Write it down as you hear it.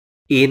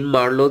In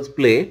Marlowe's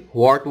play,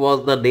 what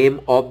was the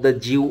name of the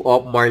Jew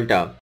of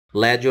Malta?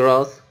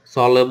 Lazarus,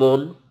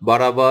 Solomon,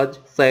 Barabas,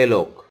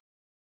 Shylock.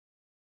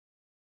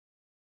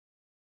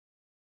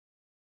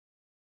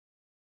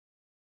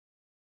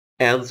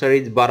 Answer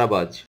is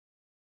Barabas.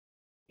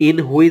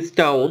 In which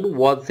town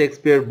was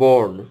Shakespeare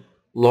born?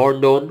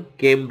 London,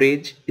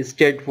 Cambridge,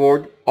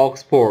 Stratford,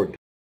 Oxford.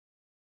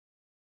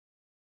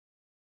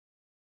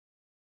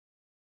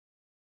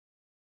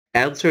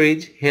 Answer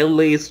is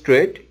Henley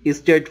Street,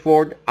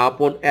 Stratford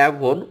upon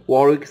Avon,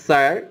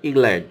 Warwickshire,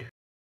 England.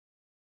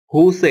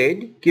 Who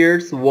said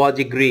Keats was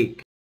a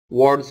Greek?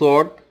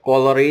 Wordsworth,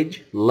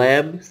 Coleridge,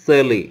 Lamb,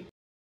 Shelley.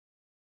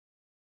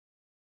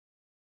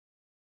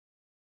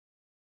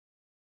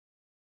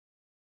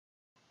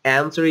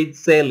 Answer is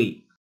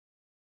Shelley.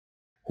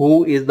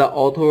 Who is the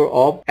author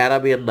of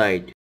Arabian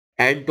Night?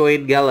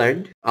 Antoine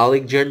Galland,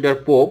 Alexander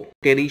Pope,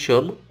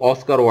 Tennyson,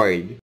 Oscar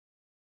Wilde.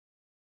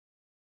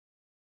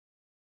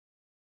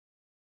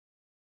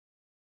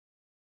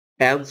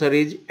 Answer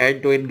is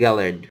Antoine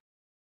Galland.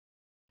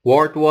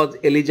 What was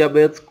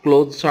Elizabeth's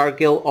close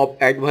circle of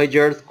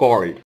advisers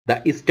called?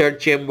 The Star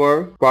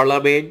Chamber,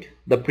 Parliament,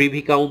 the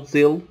Privy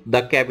Council,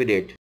 the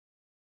Cabinet.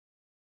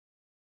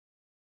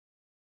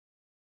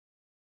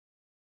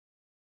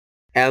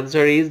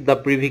 Answer is the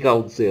Privy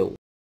Council.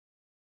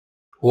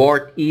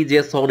 What is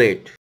a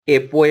sonnet?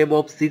 A poem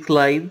of 6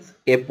 lines,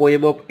 a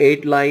poem of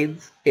 8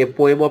 lines, a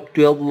poem of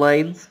 12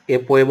 lines, a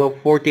poem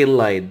of 14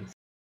 lines.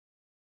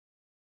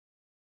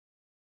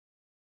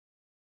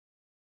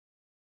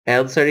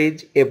 Answer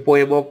is a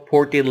poem of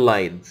 14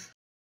 lines.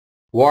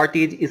 What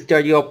is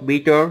study of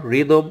meter,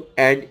 rhythm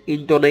and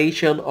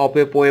intonation of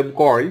a poem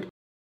called?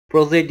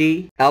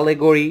 Prosody,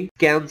 allegory,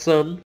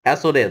 canson,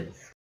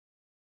 assonance.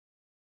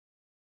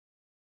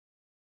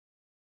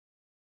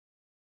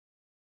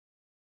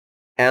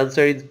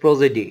 Answer is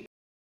prosody.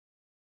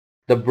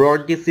 The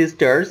Bronte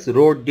sisters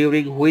wrote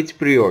during which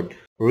period?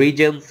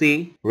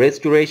 Regency,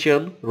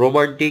 Restoration,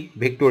 Romantic,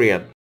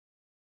 Victorian.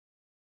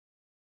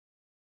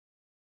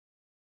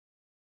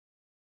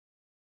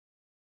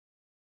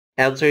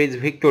 Answer is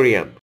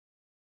Victorian.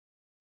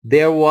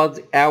 There was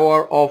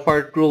hour of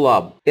her true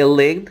love, a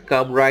length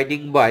come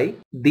riding by.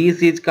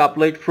 This is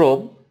couplet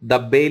from The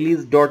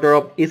Bailey's Daughter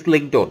of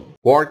Islington.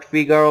 What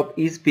figure of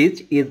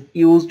speech is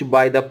used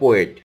by the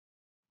poet?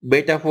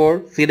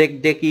 Metaphor,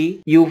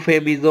 synecdoche,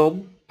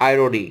 euphemism,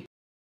 irony.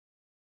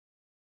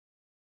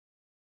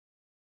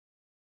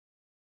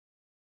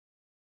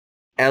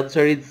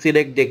 Answer is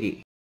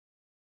synecdoche.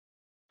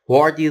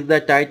 What is the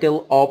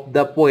title of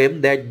the poem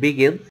that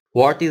begins,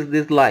 "What is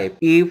this life?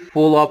 If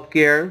full of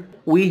care,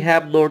 we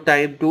have no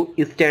time to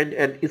stand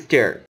and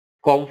stare."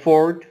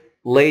 Comfort,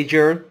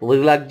 leisure,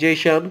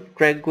 relaxation,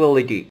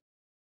 tranquility.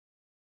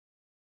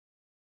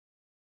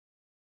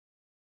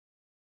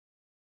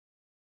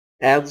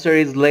 Answer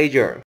is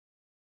leisure.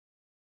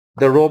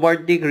 The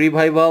Romantic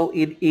revival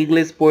in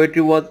English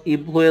poetry was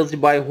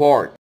influenced by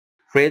what?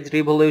 French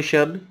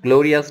Revolution,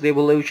 Glorious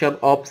Revolution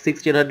of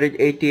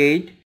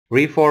 1688,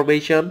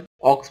 Reformation,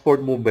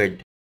 Oxford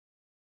Movement.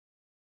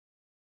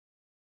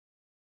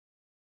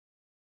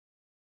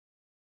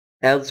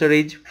 Answer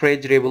is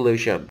French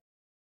Revolution.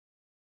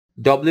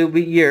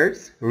 W.B.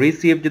 Yeats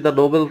received the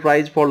Nobel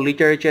Prize for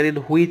Literature in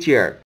which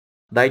year?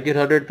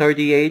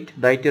 1938,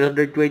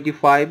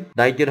 1925,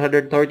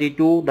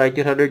 1932,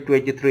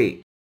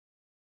 1923.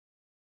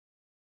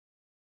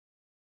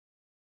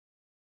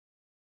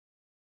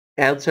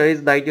 Answer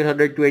is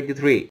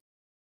 1923.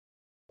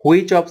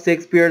 Which of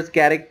Shakespeare's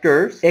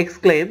characters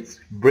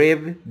exclaims,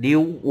 "Brave New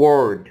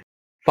World"?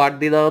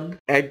 Ferdinand,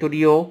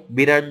 Antonio,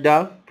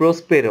 Miranda,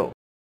 Prospero.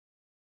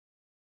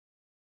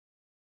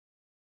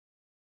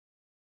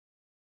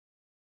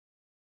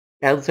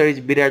 Answer is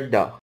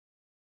Miranda.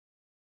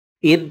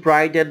 In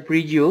Pride and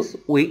Prejudice,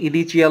 we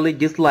initially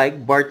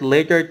dislike but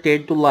later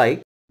tend to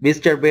like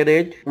Mr.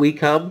 Bennet,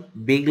 Wickham,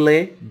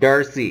 Bingley,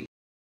 Darcy.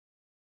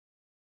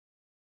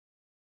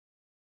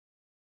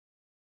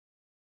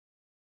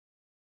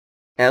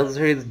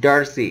 Answer is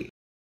Darcy.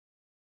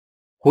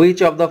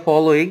 Which of the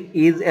following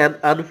is an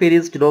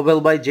unfinished novel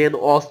by Jane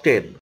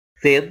Austen?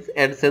 Sense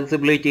and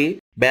Sensibility,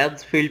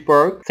 Mansfield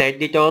Park,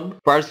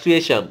 Sanditon,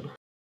 Persuasion.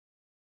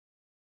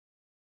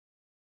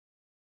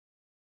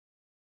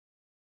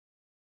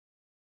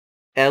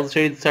 Answer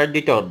is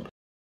Sanditon.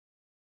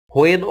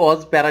 When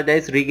was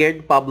Paradise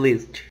Regained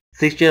published?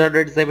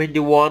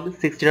 1671,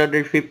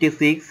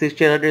 1656,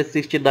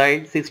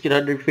 1669,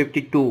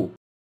 1652.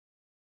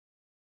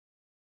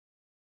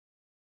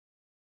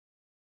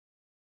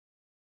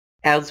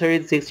 Answer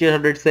is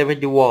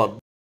 1671.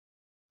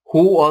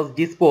 Who was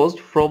dispossessed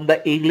from the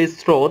English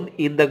throne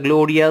in the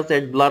Glorious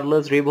and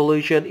Bloodless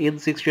Revolution in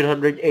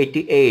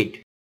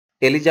 1688?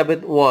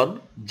 Elizabeth I,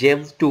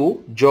 James II,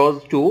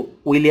 George II,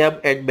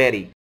 William and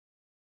Mary.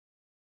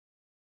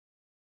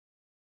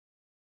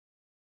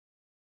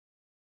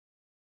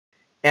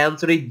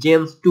 Answer is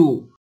James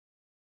II.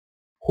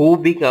 Who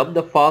became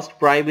the first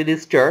Prime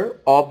Minister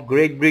of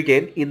Great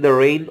Britain in the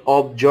reign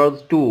of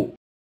George II?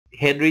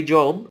 Henry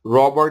John,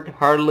 Robert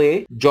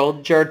Hurley,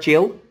 John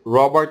Churchill,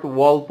 Robert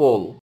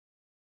Walpole.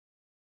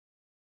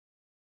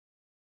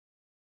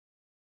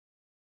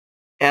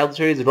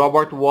 Answer is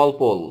Robert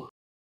Walpole.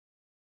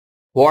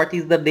 What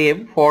is the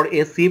name for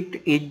a shift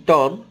in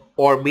tone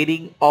or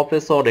meaning of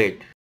a sonnet?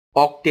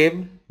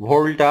 Octave,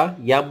 volta,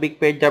 iambic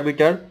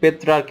pentameter,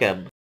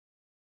 Petrarchan.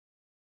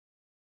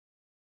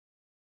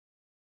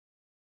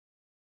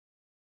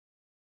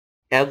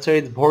 Answer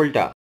is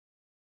volta.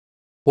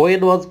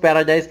 When was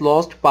Paradise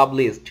Lost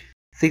published?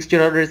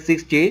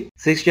 1660,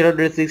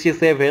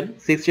 1667,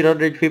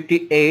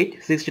 1658,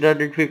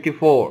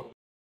 1654.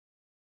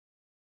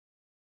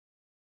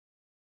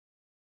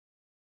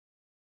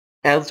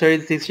 Answer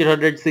is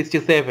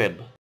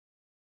 1667.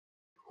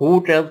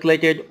 Who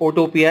translated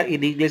Utopia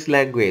in English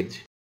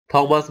language?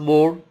 Thomas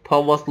More,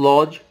 Thomas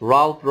Lodge,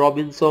 Ralph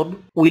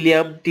Robinson,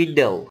 William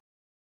Tyndale.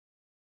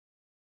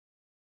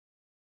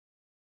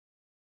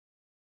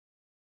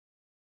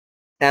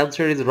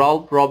 Answer is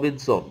Ralph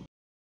Robinson.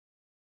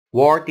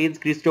 What is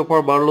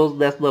Christopher Marlowe's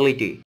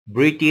nationality?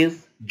 British,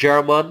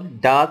 German,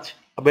 Dutch,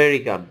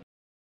 American.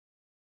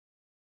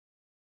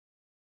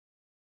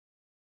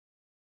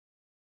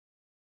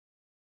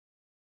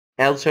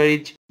 Answer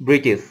is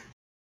British.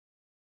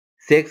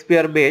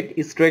 Shakespeare made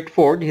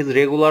Stratford his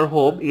regular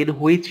home in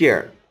which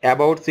year?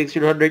 About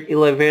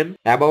 1611,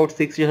 about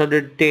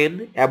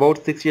 1610, about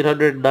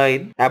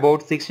 1609,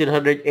 about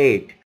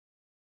 1608.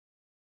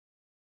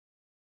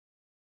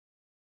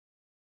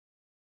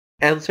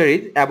 Answer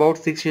is about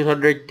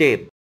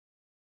 1610.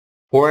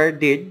 Where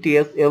did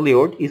T.S.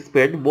 Eliot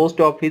spend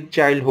most of his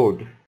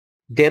childhood?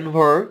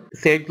 Denver,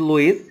 St.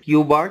 Louis,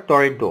 Cuba,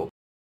 Toronto.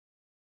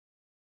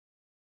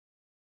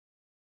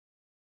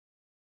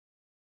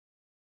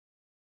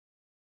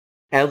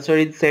 Answer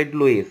is St.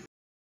 Louis.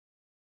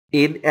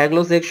 In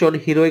Anglo-Saxon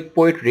heroic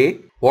poetry,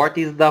 what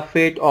is the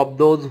fate of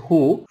those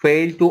who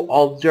fail to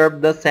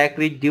observe the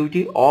sacred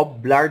duty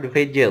of blood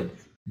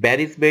vengeance?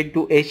 Banishment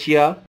to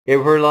Asia,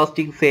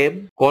 everlasting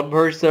shame,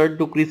 conversion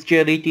to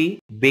Christianity,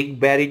 being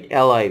buried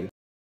alive.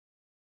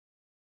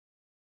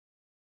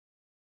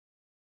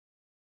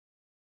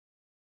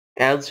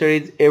 Answer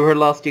is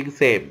everlasting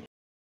shame.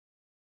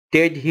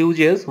 Ted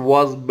Hughes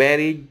was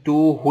married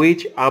to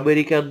which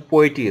American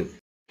poetess?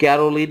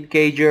 Caroline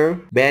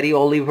Cager, Mary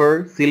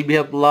Oliver,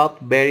 Sylvia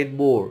Plath, Marin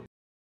Moore.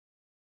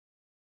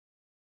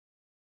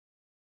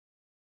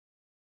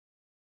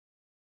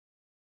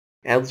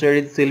 Answer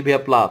is Sylvia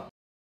Plath.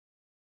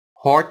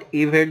 What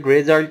event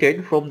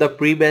resulted from the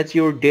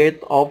premature death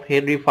of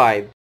Henry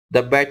V?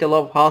 The Battle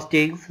of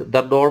Hastings,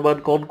 the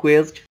Norman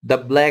Conquest, the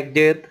Black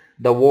Death,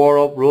 the War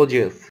of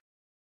Roses.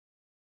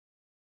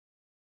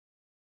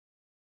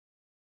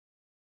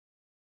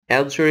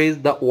 Answer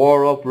is the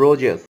War of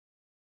Roses.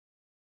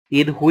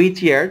 In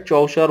which year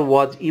Chaucer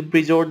was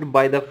imprisoned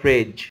by the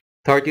French?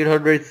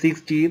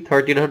 1360,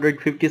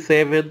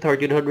 1357,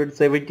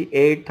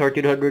 1378,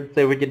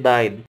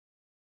 1379.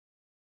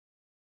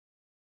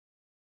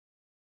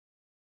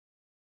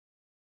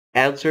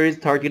 Answer is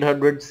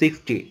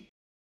 1360.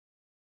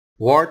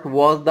 What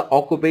was the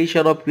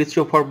occupation of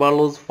Christopher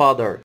Marlowe's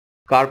father?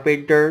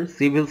 Carpenter,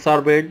 civil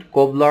servant,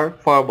 cobbler,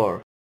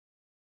 farmer.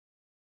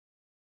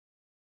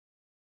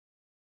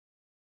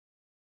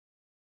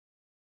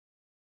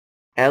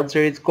 Answer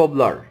is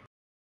cobbler.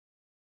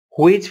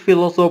 Which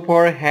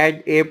philosopher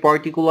had a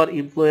particular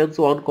influence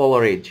on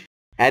Coleridge?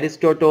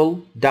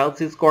 Aristotle,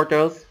 Duns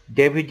Scotus,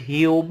 David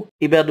Hume,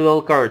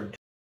 Immanuel Kant.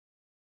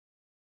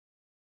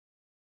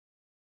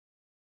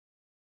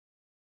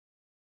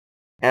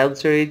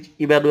 Answer is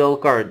Immanuel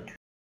Kant.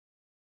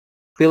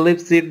 Philip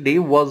Sidney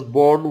was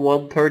born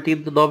on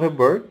 13th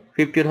November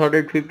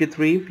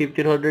 1553,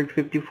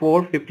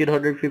 1554,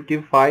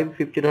 1555,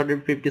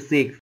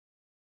 1556.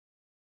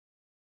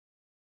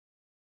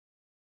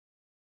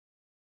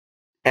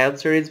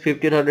 Answer is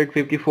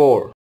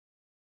 1554.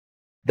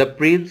 The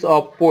Prince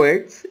of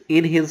Poets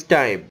in his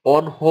time,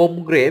 on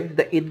whom grave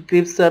the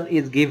inscription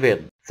is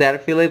given. Sir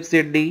Philip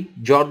Sidney,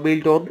 John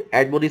Milton,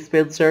 Edmund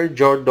Spenser,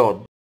 John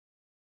Donne.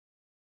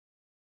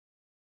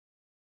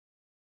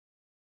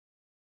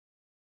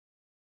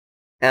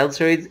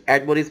 Answer is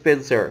Edmund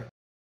Spenser.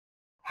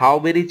 How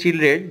many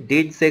children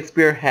did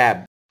Shakespeare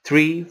have?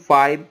 3,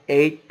 5,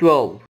 8,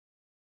 12.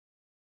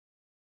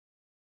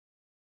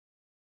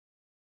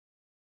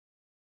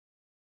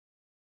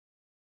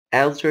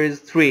 Answer is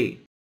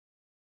 3.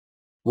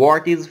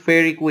 What is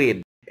Fairy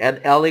Queen? An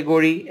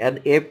allegory,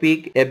 an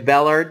epic, a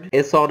ballad,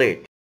 a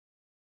sonnet.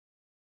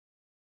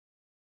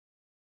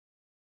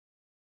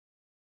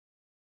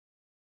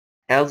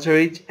 Answer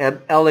is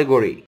an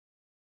allegory.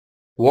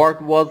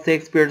 What was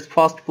Shakespeare's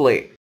first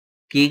play?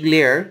 King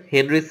Lear,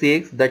 Henry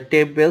VI, The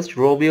Tempest,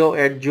 Romeo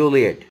and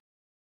Juliet.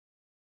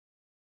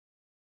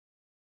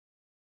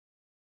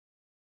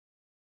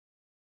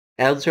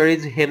 Answer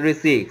is Henry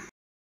VI.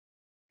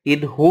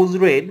 In whose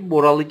reign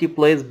morality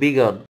plays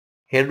began?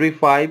 Henry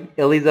V,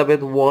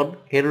 Elizabeth I,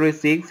 Henry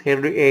VI,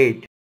 Henry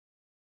VIII.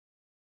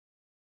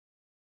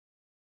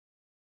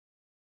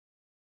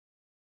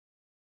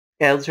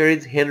 Answer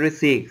is Henry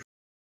VI.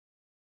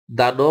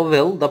 The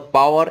novel The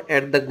Power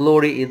and the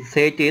Glory is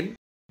set in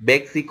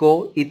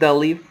Mexico,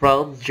 Italy,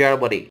 France,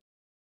 Germany.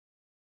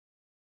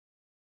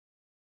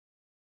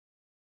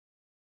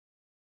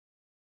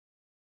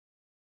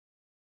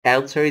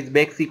 Answer is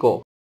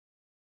Mexico.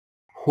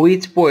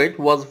 Which poet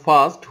was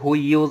first who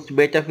used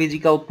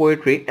metaphysical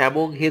poetry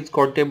among his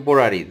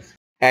contemporaries?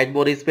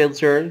 Edmund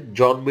Spenser,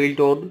 John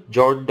Milton,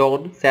 John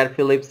Donne, Sir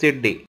Philip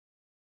Sidney.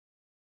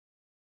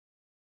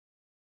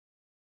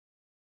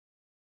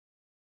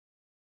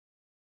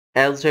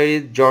 Answer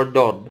is John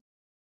Donne.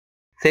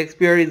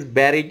 Shakespeare is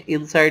buried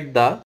inside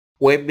the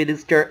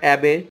Westminster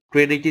Abbey,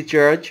 Trinity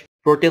Church,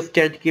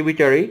 Protestant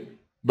cemetery,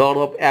 none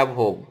of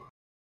above.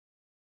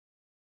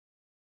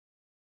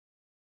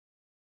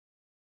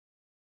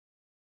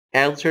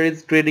 Answer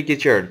is Trinity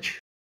Church.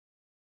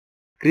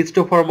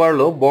 Christopher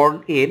Marlowe,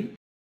 born in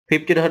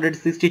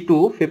 1562,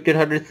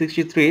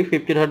 1563,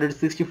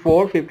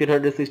 1564,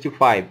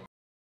 1565.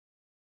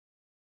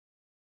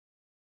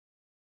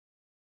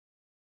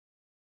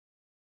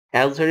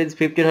 Answer is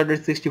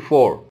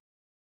 1564.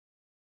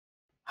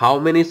 How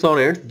many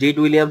sonnets did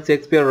William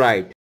Shakespeare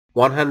write?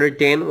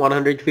 110,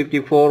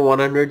 154,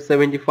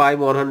 175,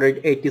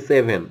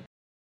 187.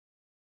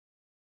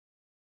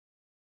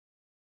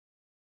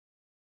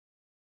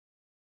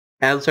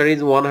 Answer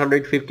is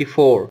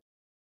 154.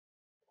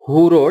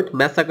 Who wrote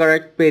Massacre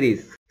at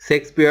Paris?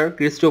 Shakespeare,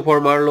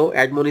 Christopher Marlowe,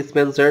 Edmund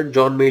Spenser,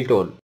 John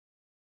Milton.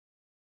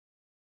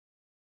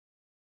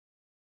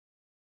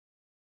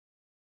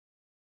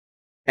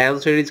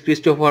 Answer is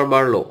Christopher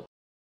Marlowe.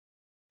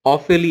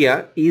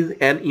 Ophelia is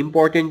an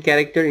important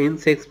character in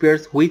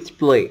Shakespeare's which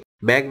play?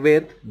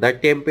 Macbeth, The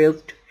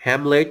Tempest,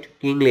 Hamlet,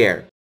 King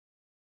Lear.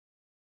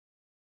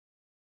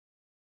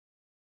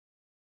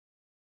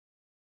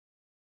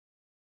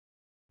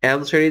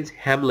 Answer is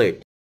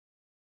Hamlet.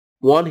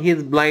 On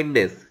His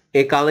Blindness,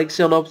 a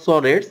collection of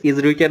sonnets,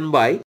 is written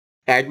by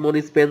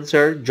Edmund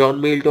Spenser, John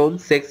Milton,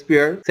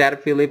 Shakespeare, Sir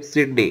Philip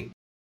Sidney.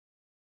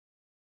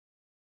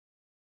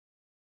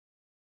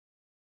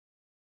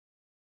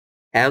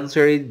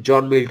 Answer is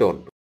John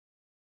Milton.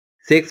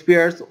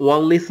 Shakespeare's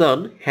only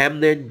son,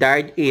 Hamlet,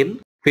 died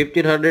in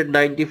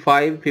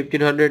 1595,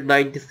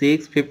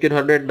 1596,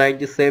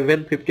 1597,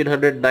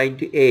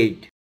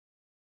 1598.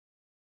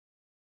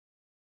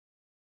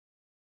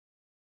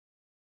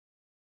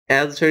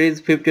 Answer is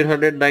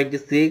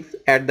 1596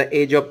 at the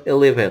age of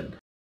 11.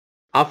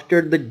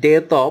 After the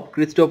death of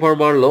Christopher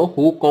Marlowe,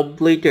 who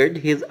completed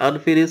his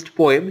unfinished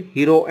poem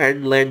Hero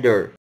and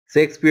Lander?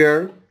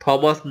 Shakespeare,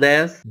 Thomas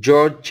Nash,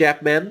 George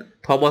Chapman,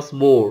 Thomas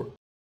More.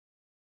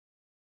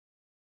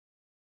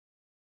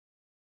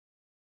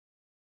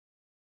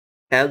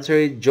 Answer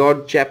is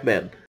George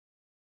Chapman.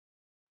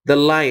 The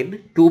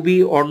line "to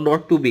be or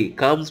not to be"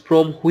 comes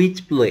from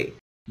which play?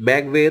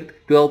 Macbeth,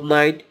 Twelfth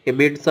Night, A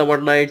Midsummer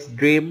Night's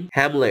Dream,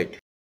 Hamlet.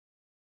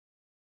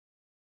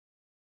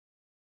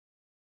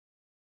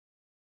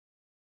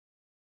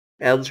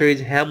 Answer is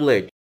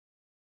Hamlet.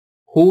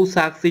 Who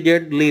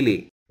succeeded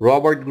Lily?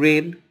 Robert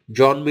Greene,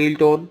 John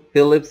Milton,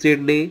 Philip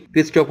Sidney,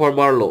 Christopher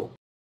Marlowe.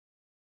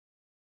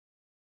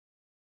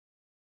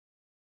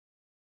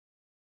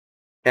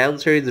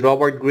 Answer is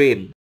Robert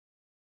Greene.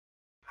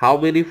 How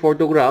many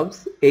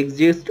photographs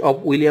exist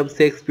of William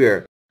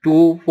Shakespeare?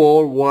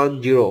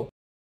 2410.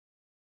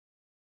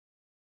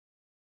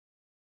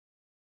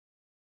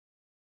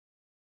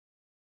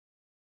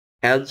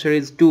 Answer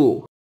is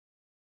 2.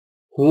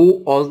 Who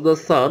was the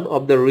son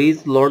of the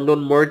rich London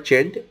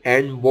merchant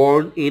and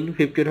born in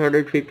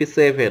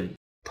 1557?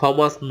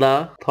 Thomas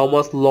Na,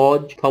 Thomas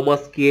Lodge,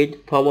 Thomas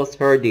Kidd, Thomas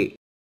Hardy.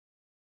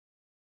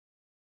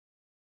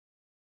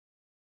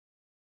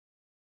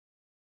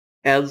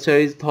 Answer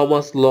is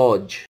Thomas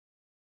Lodge.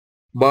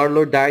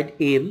 Marlowe died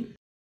in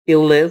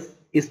illness,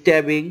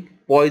 stabbing,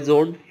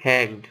 poisoned,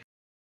 hanged.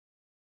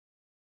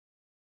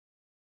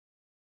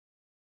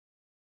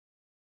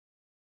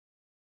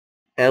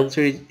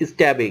 Answer is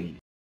stabbing.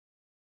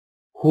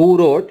 Who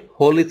wrote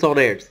Holy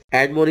Sonnets?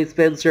 Edmund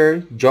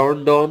Spenser,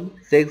 John Donne,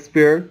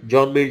 Shakespeare,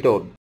 John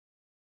Milton.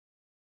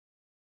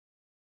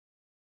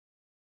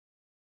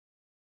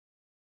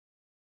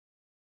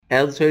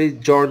 Answer is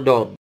John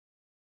Donne.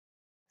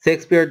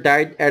 Shakespeare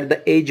died at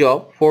the age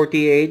of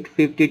 48,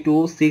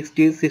 52,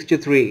 60,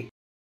 63.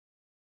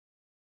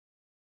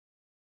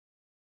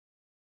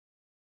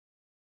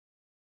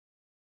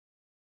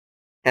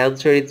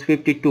 Answer is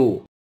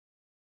 52.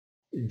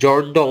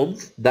 John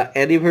Donne's The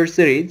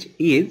Anniversaries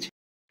is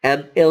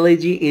an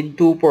elegy in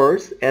 2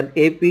 parts, an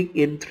epic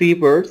in 3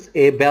 parts,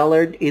 a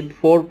ballad in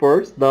 4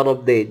 parts, none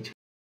of these.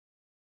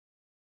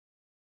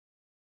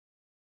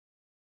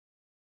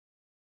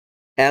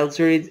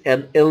 Answer is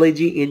an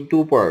elegy in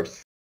 2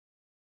 parts.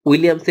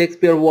 William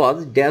Shakespeare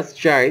was dash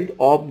child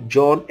of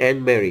John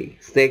and Mary,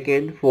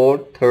 2nd,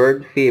 4th,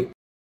 3rd, 5th.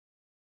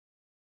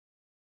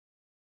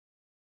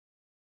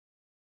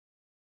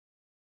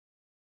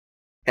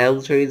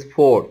 Answer is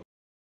 4.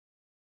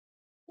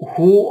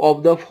 Who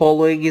of the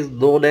following is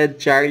known as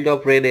child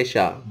of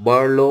Renaissance?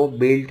 Marlowe,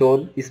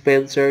 Milton,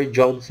 Spenser,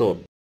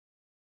 Johnson.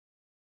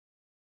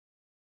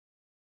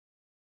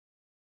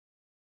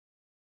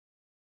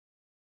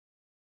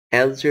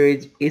 Answer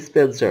is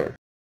Spencer.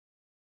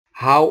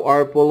 How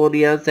are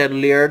Polonius and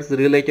Lears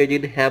related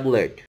in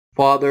Hamlet?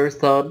 Father,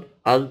 son,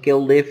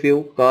 uncle,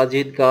 nephew,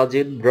 cousin,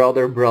 cousin,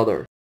 brother,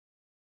 brother.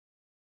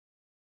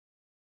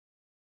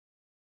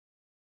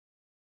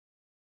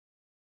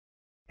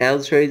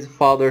 Answer is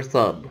father,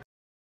 son.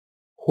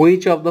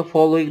 Which of the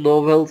following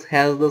novels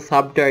has the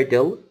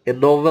subtitle A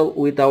Novel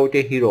Without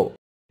a Hero?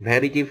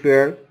 Vanity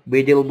Fair,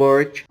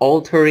 Middlemarch,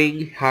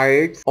 Wuthering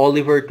Heights,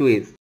 Oliver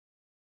Twist.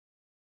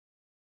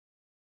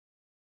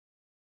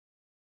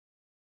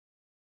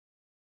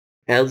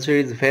 Answer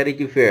is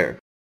Vanity Fair.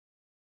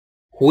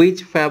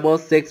 Which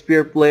famous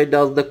Shakespeare play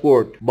does the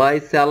quote, "My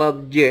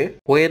salad J,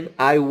 when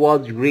I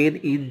was green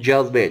in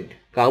judgment,"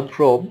 come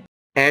from?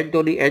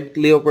 Antony and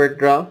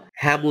Cleopatra,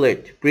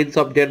 Hamlet, Prince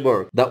of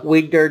Denmark, The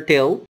Winter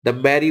Tale, The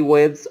Merry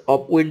Waves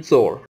of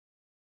Windsor.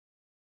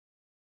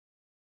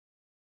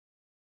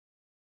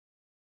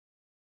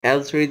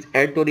 Answer is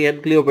Antony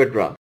and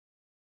Cleopatra.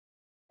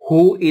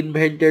 Who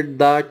invented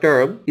the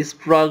term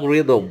Sprung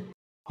rhythm?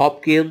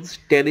 Hopkins,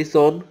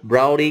 Tennyson,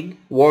 Browning,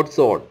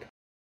 Wordsworth.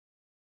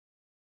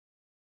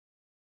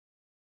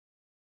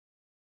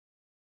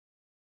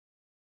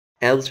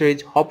 Answer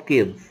is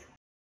Hopkins.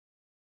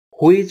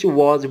 Which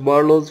was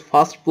Marlowe's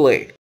first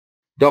play?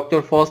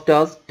 Dr.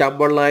 Faustus,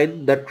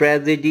 Tamburlaine, The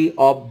Tragedy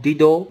of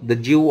Dido, The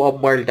Jew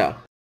of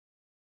Malta.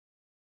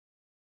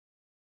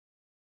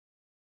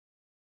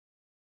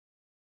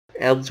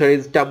 Answer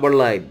is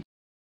Tamburlaine.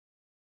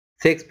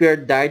 Shakespeare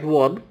died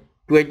on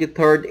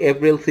 23rd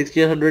April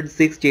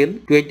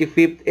 1616,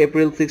 25th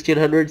April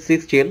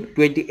 1616,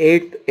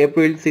 28th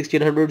April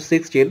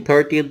 1616,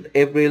 13th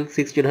April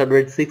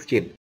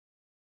 1616.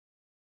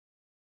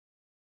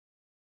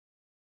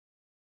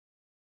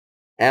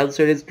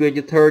 Answer is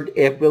 23rd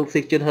April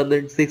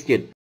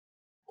 1616.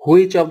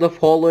 Which of the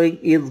following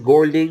is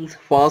Golding's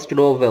first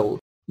novel?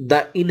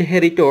 The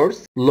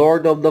Inheritors,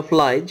 Lord of the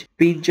Flies,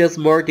 Pinchas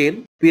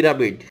Martin,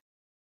 Pyramid.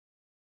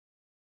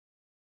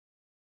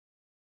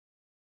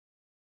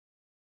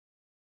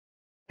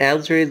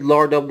 Answer is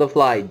Lord of the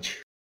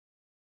Flies.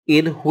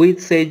 In which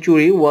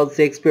century was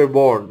Shakespeare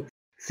born?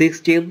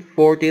 16th,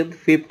 14th,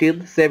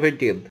 15th,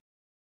 17th.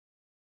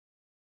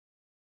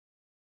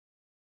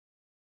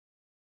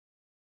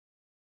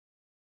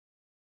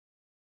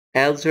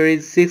 Answer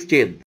is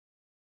 16th.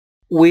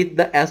 With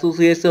the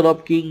association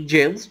of King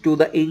James to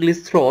the English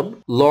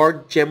throne,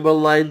 Lord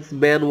Chamberlain's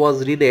man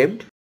was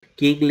renamed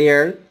King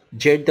Lear,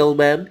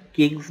 Gentleman,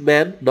 King's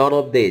man, none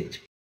of these.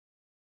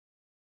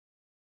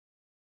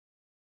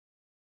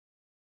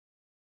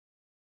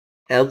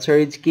 Answer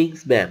is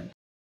King's man.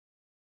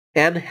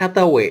 Anne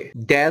Hathaway,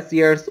 dash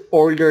years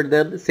older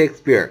than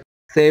Shakespeare.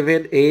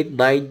 7, 8,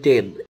 9,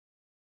 10.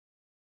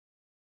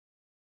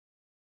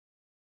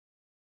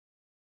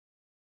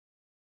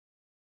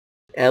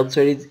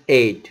 Answer is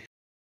 8.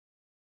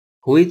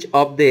 Which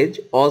of these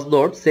was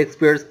not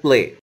Shakespeare's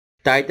play?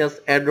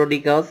 Titus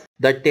Andronicus,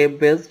 The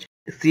Tempest,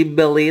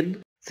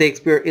 Cymbeline,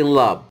 Shakespeare in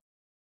Love.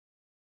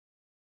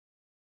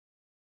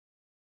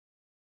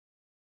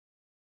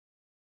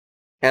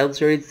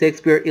 Answer is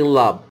Shakespeare in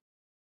Love.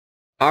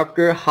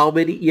 After how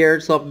many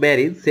years of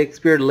marriage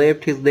Shakespeare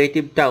left his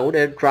native town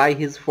and tried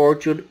his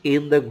fortune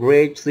in the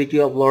great city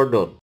of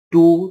London?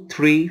 2,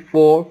 3,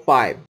 4,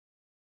 5.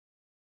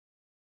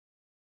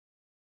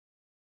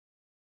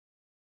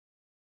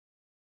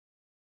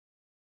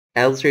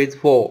 Answer is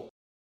 4.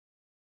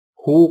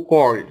 Who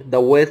called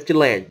The Waste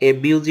Land a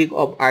music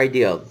of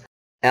ideas?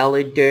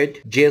 Alan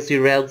Tate, J.C.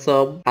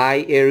 Ransom,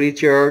 I. A.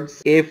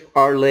 Richards, F.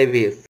 R.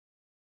 Leavis.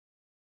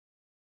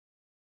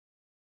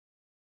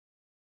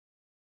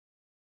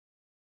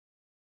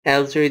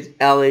 Answer is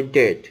Alan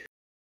Tate.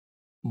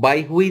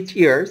 By which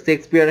year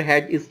Shakespeare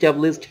had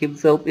established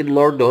himself in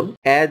London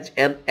as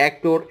an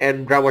actor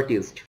and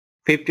dramatist?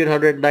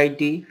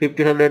 1590,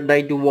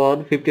 1591,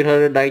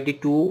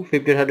 1592,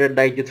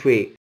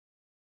 1593.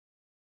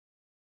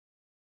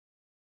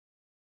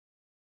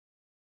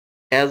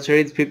 Answer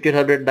is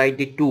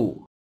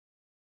 1592.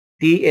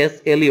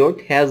 T.S.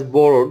 Eliot has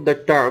borrowed the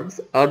terms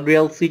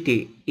Unreal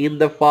City in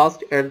the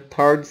first and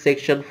third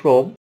section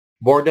from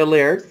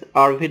Baudelaire's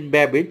Irving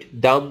Babbitt,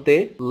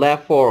 Dante, La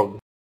Forgue.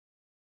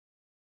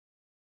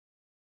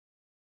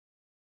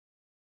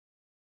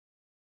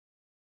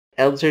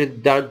 Answer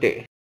is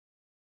Dante.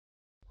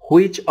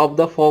 Which of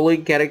the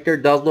following character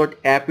does not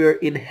appear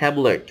in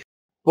Hamlet?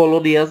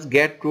 Polonius,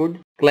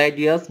 Gertrude,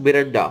 Claudius,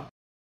 Miranda.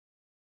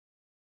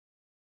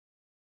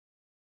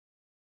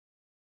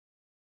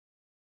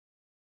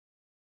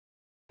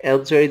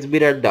 Answer is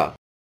Miranda.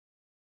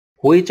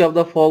 Which of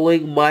the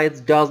following myths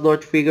does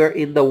not figure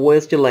in the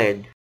Waste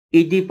Land?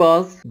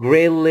 Oedipus,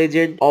 Grail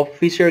Legend of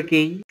Fisher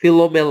King,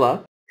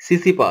 Philomela,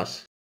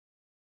 Sisyphus.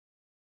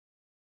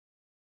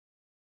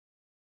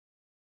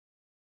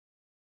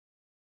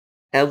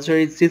 Answer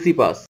is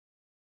Sisyphus.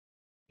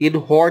 In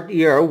what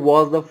year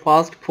was the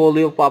first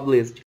folio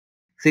published?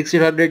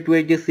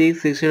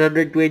 1626,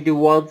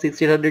 1621,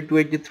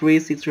 1623,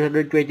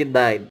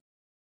 1629.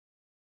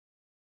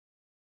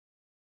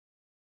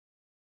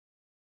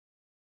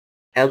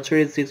 Answer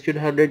is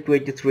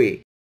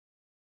 1623.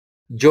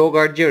 Joe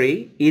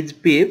Gargery is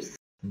Pip's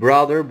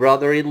brother,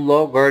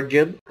 brother-in-law,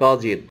 guardian,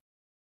 cousin.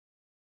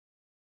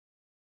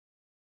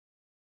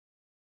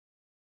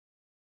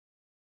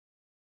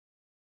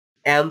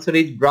 Answer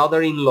is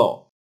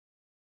brother-in-law.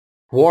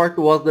 What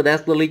was the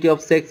nationality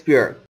of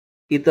Shakespeare?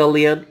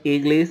 Italian,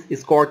 English,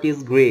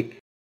 Scottish, Greek.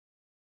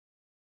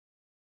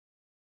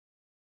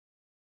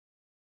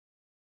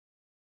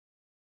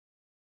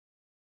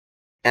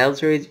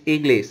 Answer is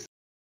English.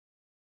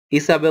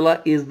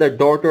 Isabella is the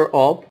daughter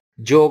of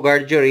Joe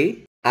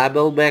Gargery,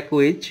 Abel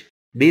McWitch,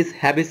 Miss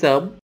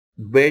Havisham,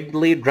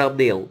 Bentley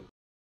Drumnell.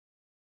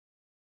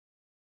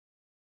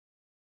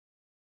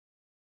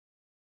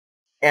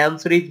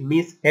 Answer is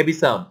Miss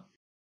Havisham.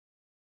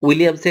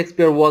 William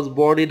Shakespeare was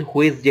born in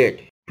which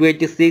date?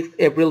 26th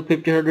April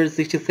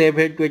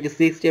 1567,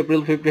 26th April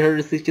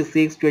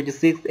 1566,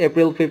 26th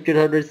April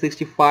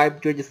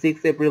 1565,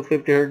 26th April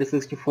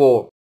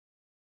 1564.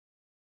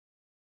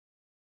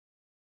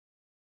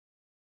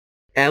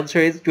 Answer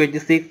is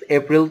 26th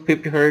April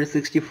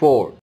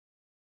 1564.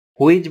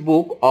 Which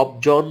book of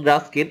John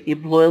Ruskin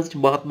influenced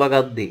Mahatma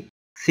Gandhi?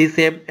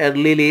 Sesame and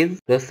Lilies,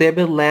 The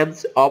Seven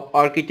Lamps of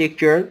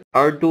Architecture,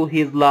 Unto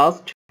His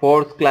Last,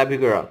 Fourth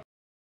Clavigera.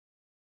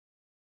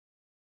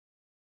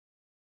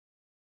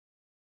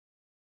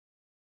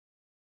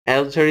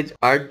 Answer is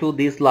Unto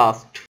This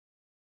Last.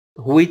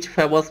 Which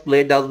famous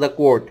play does the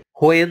quote,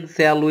 "When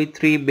shall we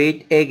three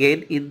meet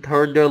again in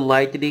thunder,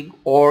 lightning,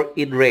 or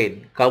in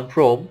rain?" come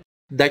from?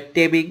 The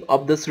Taming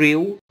of the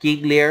Shrew,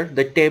 King Lear,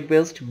 The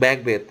Tempest,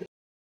 Macbeth.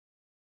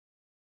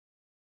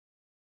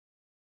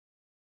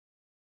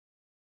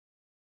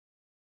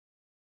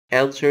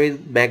 Answer is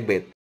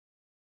Macbeth.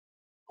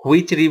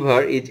 Which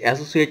river is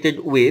associated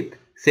with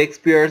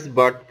Shakespeare's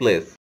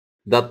birthplace?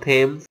 The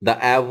Thames, the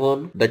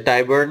Avon, the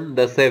Tyburn,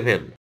 the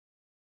Severn.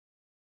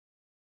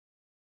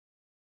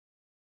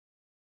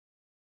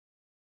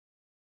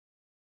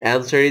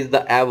 Answer is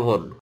the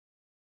Avon.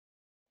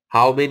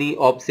 How many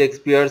of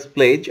Shakespeare's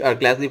plays are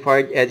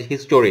classified as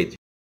historic?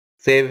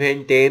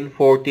 7, 10,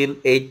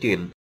 14,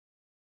 18.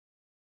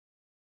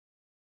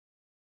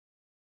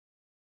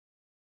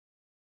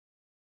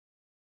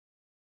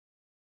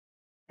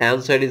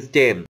 Answer is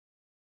 10.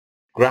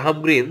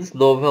 Graham Greene's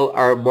novels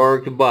are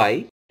marked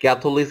by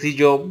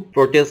Catholicism,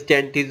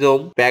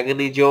 Protestantism,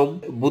 paganism,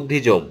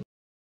 Buddhism.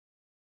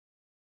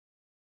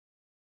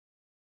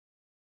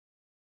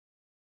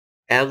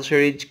 Answer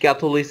is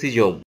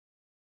Catholicism.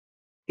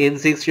 In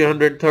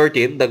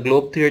 1613, the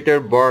Globe Theatre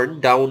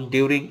burned down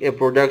during a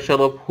production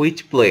of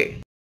which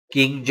play?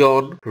 King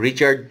John,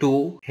 Richard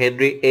II,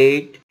 Henry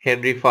VIII,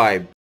 Henry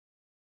V.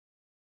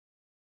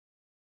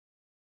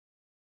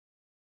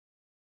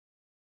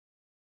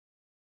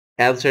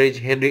 Answer is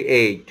Henry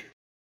VIII.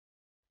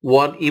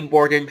 One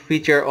important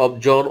feature of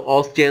John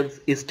Austen's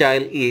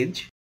style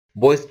is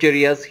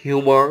boisterous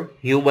humor,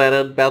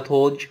 human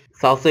pathos,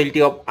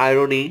 subtlety of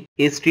irony,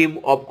 a stream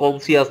of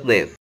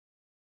consciousness.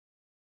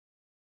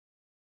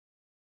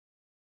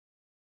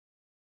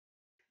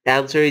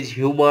 Answer is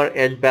humor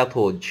and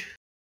pathos.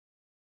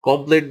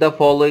 Complete the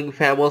following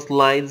famous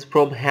lines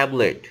from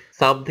Hamlet.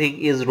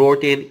 Something is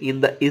rotten in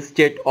the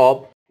estate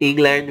of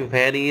England,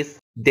 Venice,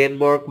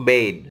 Denmark,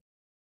 Maine.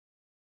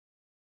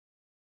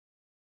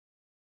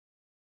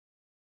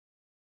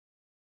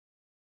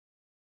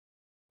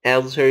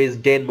 Answer is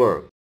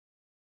Denmark.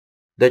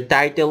 The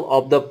title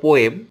of the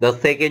poem, The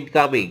Second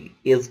Coming,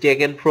 is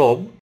taken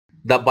from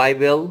the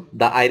Bible,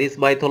 the Irish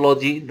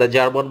mythology, the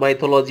German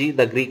mythology,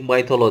 the Greek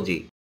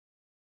mythology.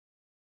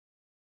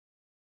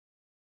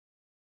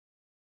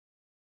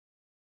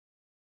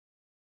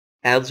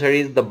 Answer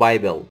is the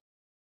Bible.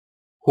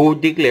 Who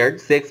declared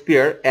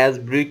Shakespeare as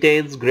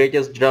Britain's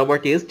greatest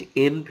dramatist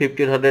in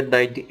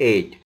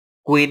 1598?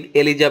 Queen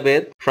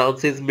Elizabeth,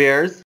 Francis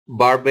Mears,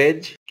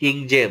 Barabas,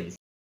 King James.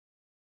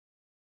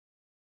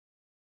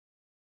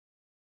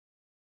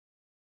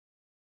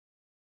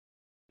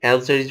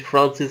 Answer is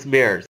Francis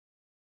Mears.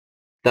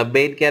 The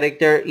main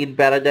character in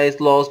Paradise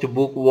Lost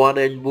Book 1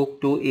 and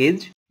Book 2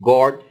 is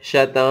God,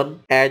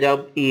 Satan,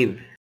 Adam,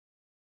 Eve.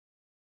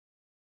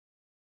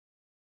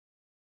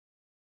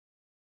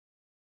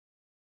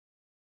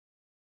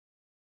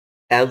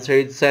 Answer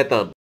is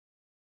Satan.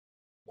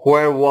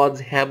 Where was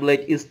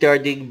Hamlet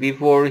studying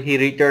before he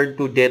returned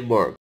to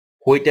Denmark?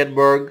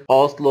 Wittenberg,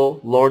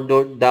 Oslo,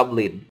 London,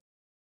 Dublin.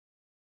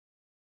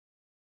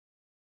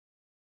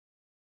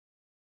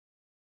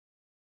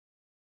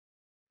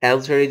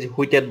 Answer is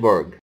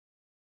Wittenberg.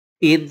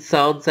 In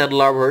Sons and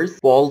Lovers,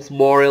 Paul's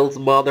Morel's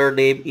mother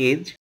name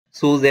is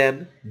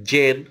Susan,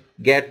 Jane,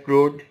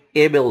 Gertrude,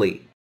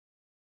 Emily.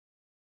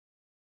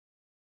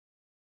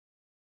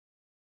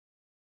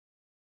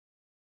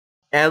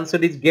 Answer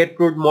is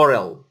Gertrude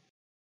Morel.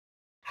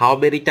 How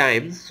many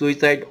times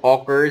suicide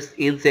occurs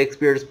in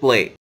Shakespeare's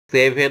play?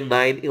 7,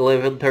 9,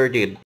 11,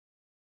 13.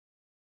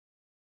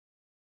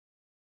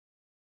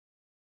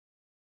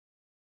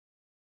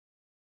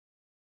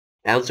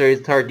 Answer is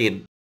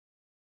 13.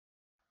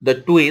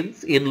 The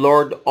twins in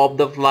Lord of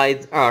the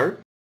Flies are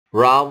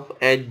Ralph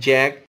and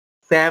Jack,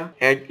 Sam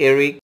and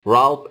Eric,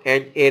 Ralph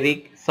and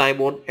Eric,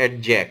 Simon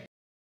and Jack.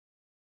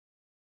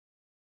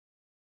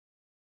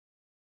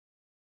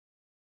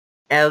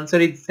 Answer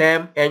is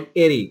Sam and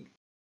Eric.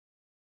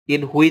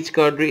 In which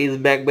country is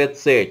Macbeth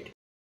set?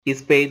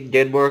 Spain,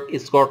 Denmark,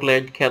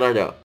 Scotland,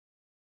 Canada.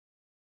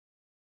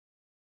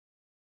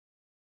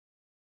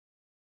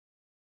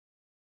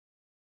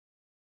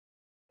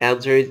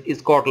 Answer is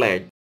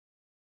Scotland.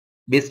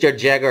 Mr.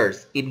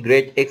 Jaggers, in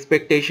Great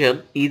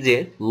Expectation, is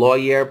a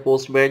lawyer,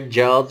 postman,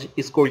 judge,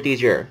 school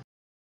teacher.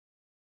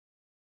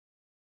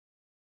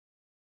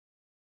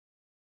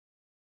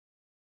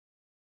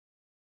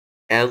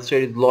 Answer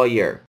is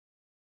lawyer.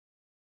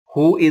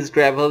 Who is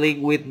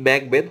traveling with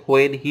Macbeth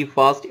when he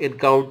first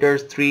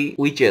encounters three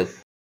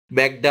witches?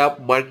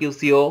 Macduff,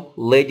 Mercutio,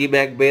 Lady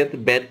Macbeth,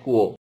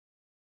 Banquo.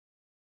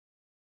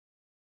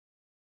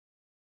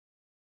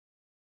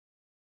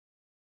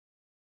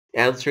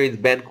 Answer is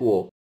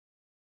Banquo.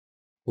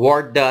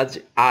 What does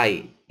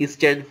I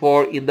stand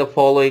for in the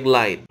following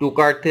line? To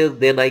Carthage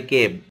then I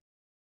came.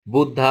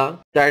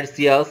 Buddha,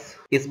 Tarsius,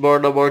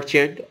 Smyrna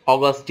Merchant,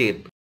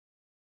 Augustine.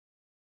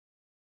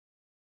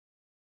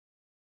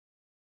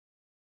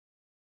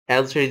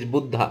 Answer is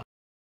Buddha.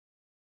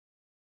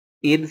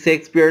 In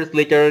Shakespeare's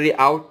literary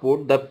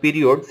output, the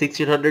period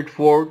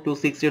 1604 to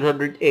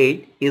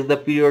 1608 is the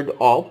period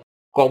of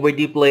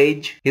comedy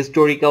plays,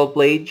 historical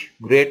plays,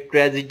 great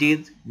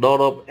tragedies, none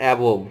of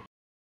above.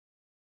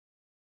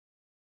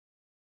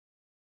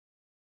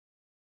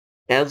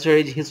 Answer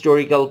is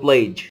historical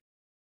plays.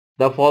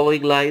 The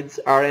following lines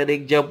are an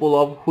example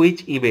of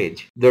which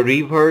image? The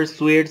river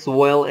sweats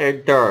well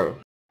and tar.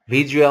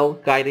 Visual,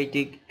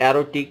 kinetic,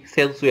 erotic,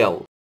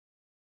 sensual.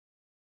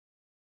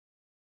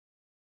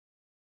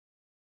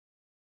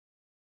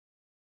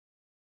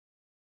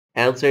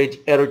 Answer is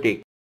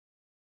erotic.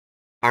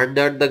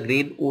 Under the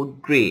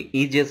Greenwood Tree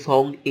is a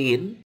song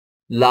in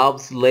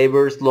Love's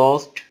Labour's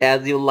Lost,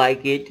 As You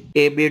Like It,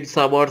 A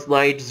Midsummer's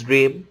Night's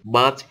Dream,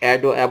 Much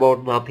Ado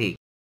About Nothing.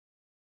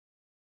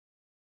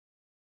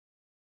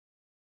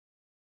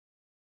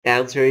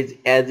 Answer is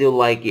As You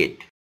Like It.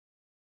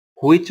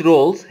 Which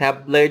roles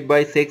have played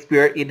by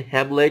Shakespeare in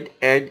Hamlet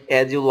and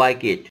As You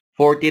Like It?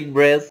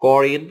 Fortinbras,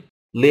 Corin,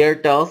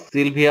 Laertes,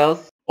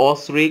 Silvius,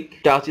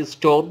 Osric,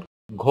 Touchstone,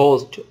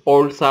 Ghost,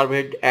 Old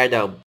Servant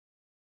Adam.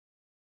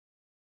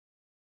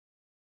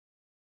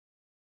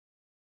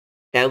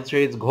 Answer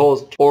is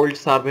Ghost, Old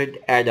Servant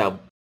Adam.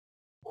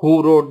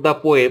 Who wrote the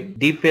poem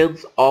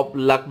Defense of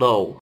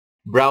Lucknow?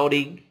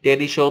 Browning,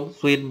 Tennyson,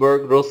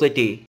 Swinburne,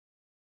 Rossetti.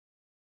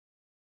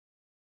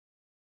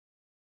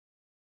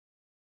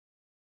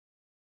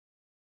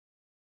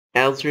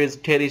 Answer is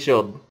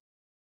Tennyson.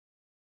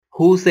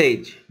 Who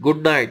says,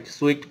 Good night,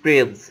 sweet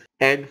prince,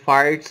 and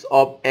fires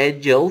of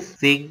angels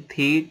sing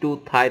thee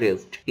to thy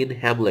rest in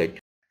Hamlet?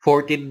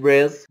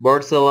 Fortinbras,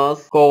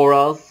 Marcellus,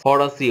 Chorus,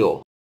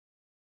 Horatio.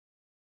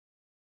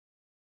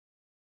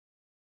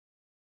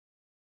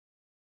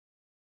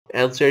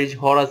 Answer is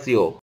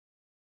Horatio.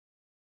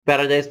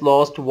 Paradise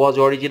Lost was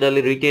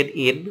originally written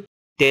in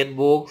 10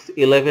 books,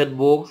 11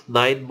 books,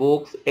 9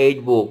 books,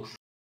 8 books.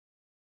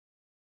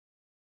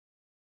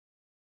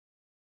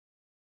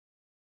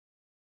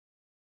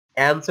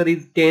 Answer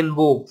is 10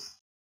 books.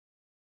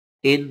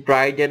 In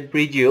Pride and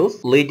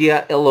Prejudice,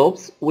 Lydia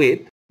elopes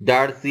with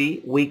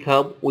Darcy,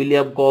 Wickham,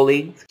 William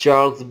Collins,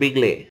 Charles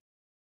Bingley.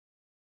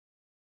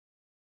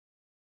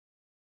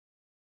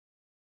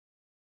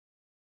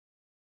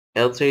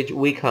 Answer is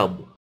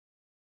Wickham.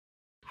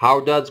 How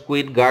does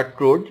Queen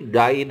Gertrude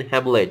die in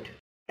Hamlet?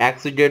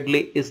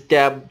 Accidentally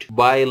stabbed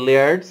by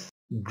lairds,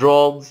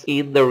 drowns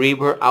in the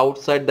river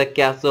outside the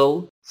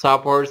castle,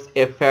 suffers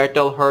a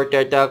fatal heart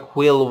attack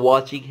while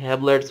watching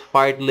Hamlet's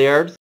fight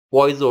lairds,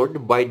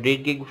 poisoned by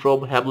drinking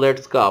from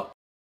Hamlet's cup.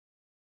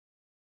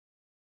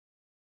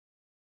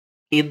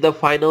 In the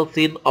final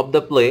scene of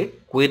the play,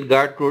 Queen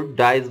Gertrude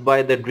dies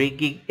by the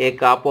drinking a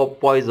cup of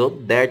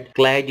poison that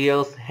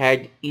Claudius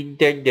had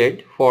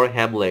intended for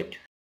Hamlet.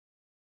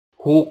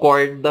 Who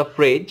coined the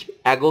phrase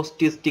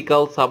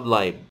agnostical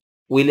sublime?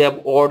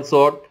 William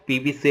Wordsworth,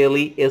 P.B.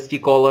 Shelley, S.T.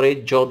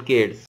 Coleridge, John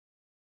Keats.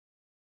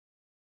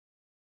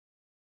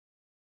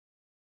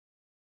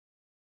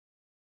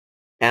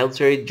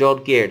 Answer is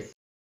John Keats.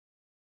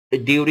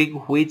 During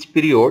which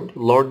period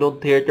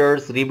London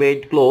theatres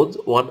remained closed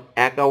on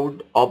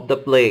account of the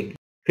plague?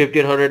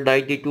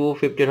 1592,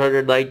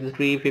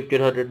 1593,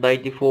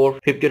 1594,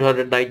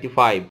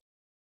 1595.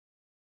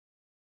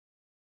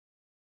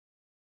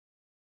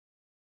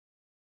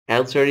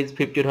 Answer is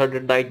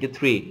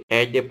 1593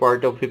 and a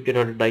part of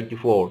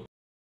 1594.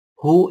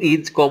 Who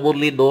is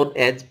commonly known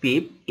as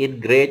Pip in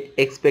Great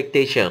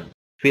Expectation?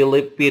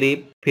 Philip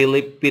Pirip,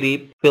 Philip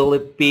Pirip,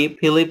 Philip Pip,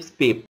 Philip's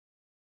Pip.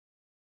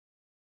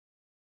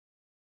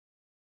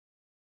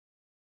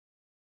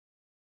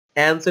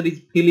 Answer is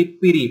Philip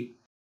Pirip.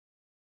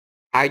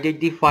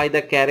 Identify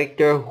the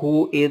character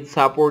who is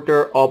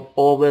supporter of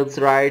women's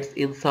rights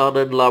in Son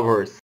and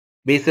Lovers.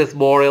 Mrs.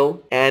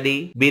 Morel,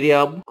 Annie,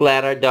 Miriam,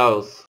 Clara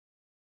Dawes.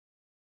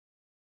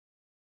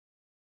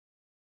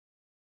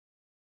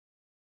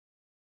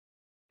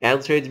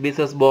 Answer is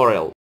Mrs.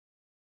 Morel.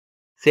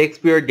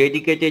 Shakespeare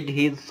dedicated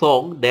his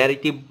song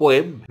narrative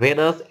poem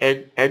Venus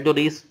and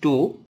Adonis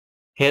to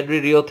Henry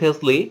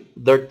Wriothesley,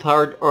 the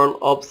 3rd Earl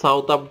of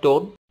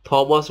Southampton,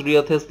 Thomas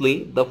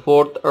Wriothesley, the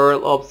 4th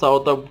Earl of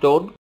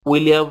Southampton,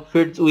 William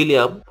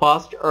Fitzwilliam,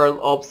 1st Earl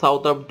of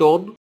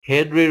Southampton,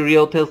 Henry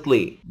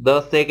Wriothesley,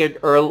 the 2nd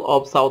Earl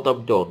of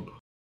Southampton.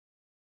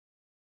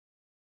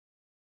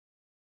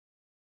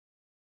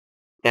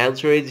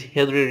 Answer is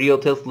Henry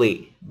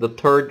Wriothesley, the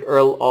 3rd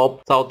Earl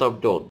of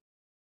Southampton.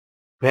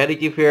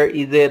 Vanity Fair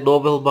is a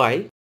novel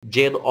by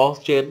Jane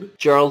Austen,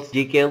 Charles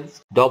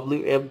Dickens,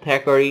 W. M.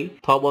 Thackeray,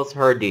 Thomas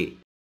Hardy.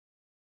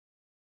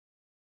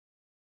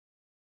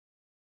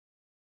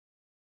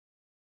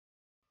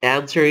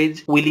 Answer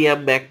is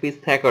William Makepeace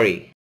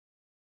Thackeray.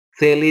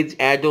 Shelley's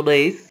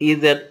Adonis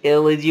is an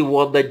elegy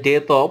on the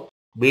death of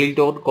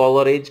Milton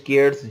Coleridge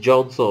Keats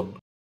Johnson.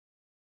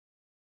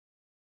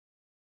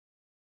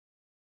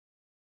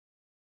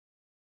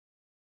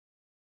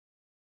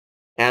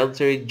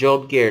 Answer is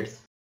John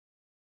Keats.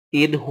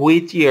 In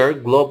which year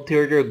Globe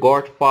Theatre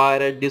got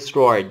fired and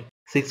destroyed?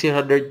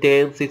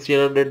 1610,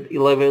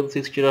 1611,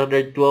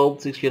 1612,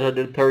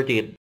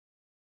 1613.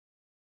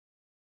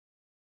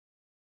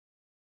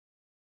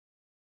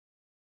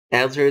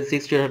 Answer is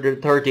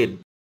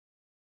 1613.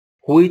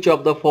 Which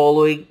of the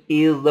following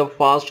is the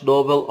first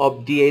novel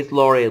of D.H.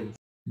 Lawrence?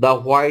 The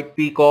White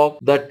Peacock,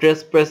 The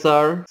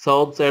Trespasser,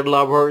 Sons and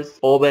Lovers,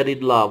 Omen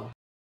in Love.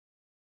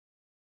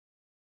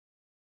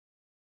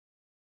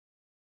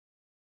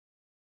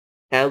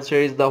 Answer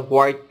is The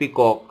White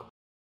Peacock.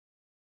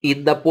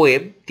 In the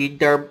poem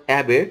Tintern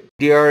Abbey,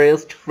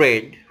 dearest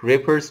friend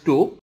refers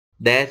to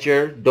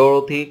Nature,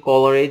 Dorothy,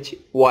 Coleridge,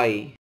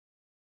 why?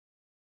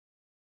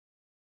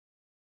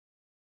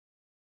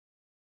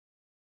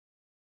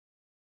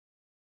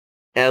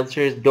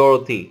 Answer is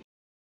Dorothy.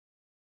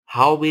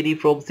 How many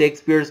from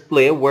Shakespeare's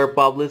play were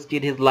published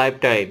in his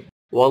lifetime?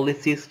 Only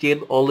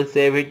 16, only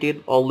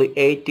 17, only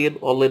 18,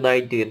 only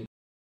 19.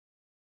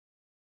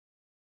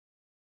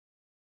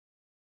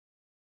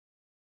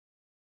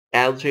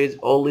 Answer is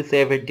only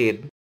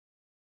 17.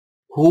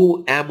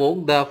 Who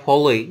among the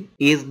following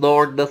is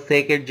not the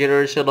second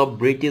generation of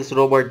British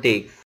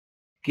romantics?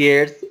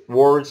 Keats,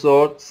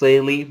 Wordsworth,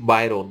 Shelley,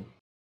 Byron.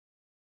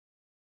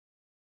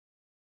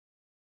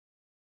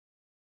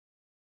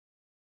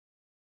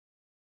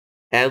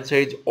 Answer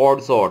is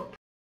Wordsworth.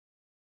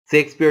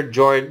 Shakespeare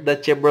joined the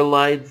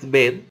Chamberlain's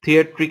main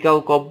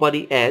theatrical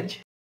company as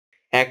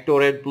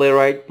actor and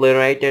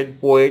playwright and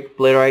poet,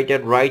 playwright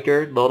and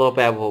writer, none of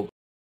above.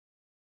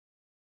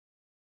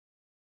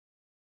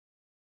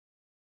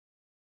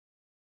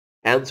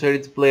 Answer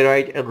is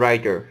playwright and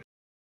writer.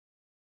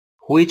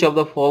 Which of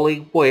the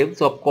following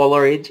poems of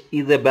Coleridge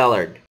is a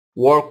ballad?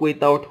 Work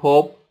Without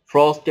Hope,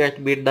 Frost at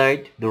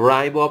Midnight, The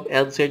Rime of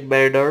Ancient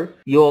Mariner,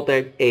 Youth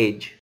and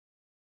Age.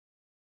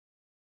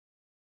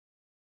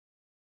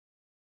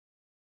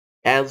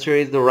 Answer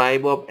is The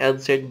Rime of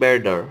Ancient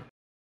Mariner.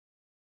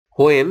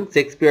 When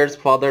Shakespeare's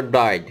father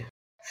died?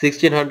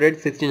 1600,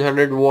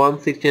 1601,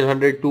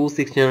 1602,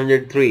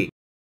 1603.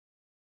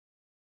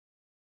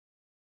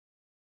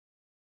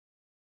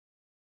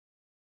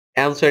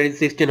 Answer is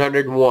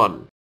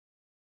 1601.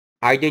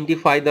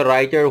 Identify the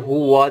writer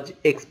who was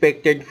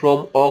expected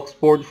from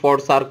Oxford for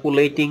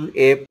circulating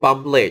a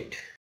pamphlet.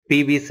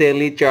 P.B.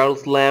 Shelley,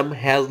 Charles Lamb,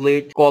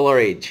 Hazlitt,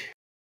 Coleridge.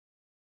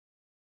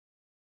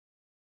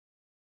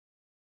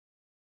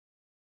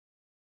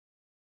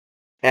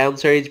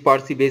 Answer is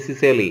Percy Bysshe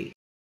Shelley.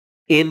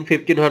 In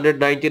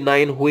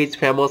 1599, which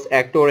famous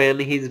actor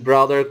and his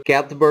brother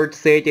Cuthbert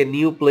set a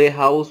new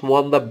playhouse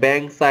on the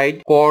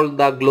Bankside called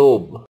the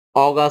Globe?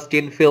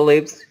 Augustine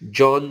Phillips,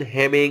 John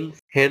Hemmings,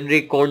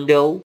 Henry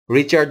Condell,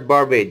 Richard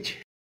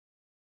Burbage.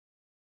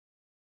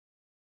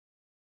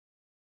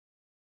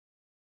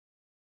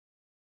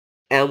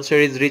 Answer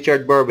is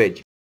Richard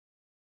Burbage.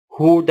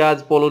 Who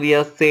does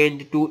Polonia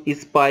send to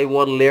spy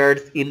on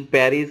Lairds in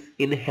Paris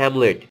in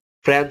Hamlet?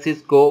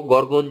 Francisco,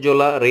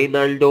 Gorgonzola,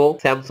 Reynaldo,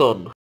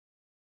 Samson.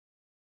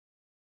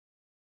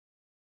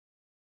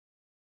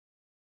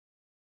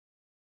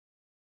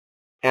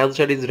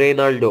 Answer is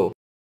Reynaldo.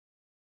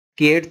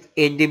 Keats'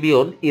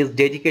 Endymion is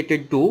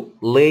dedicated to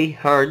Leigh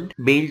Hunt,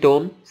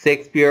 Milton,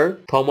 Shakespeare,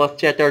 Thomas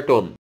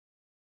Chatterton.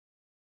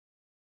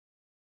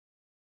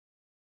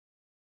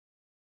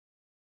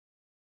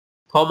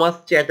 Thomas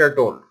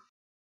Chatterton.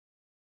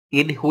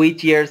 In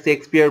which year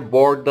Shakespeare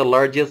bought the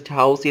largest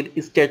house in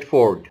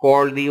Stratford,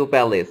 called New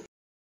Palace?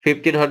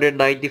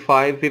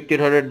 1595,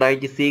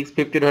 1596,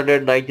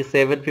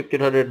 1597,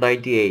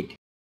 1598.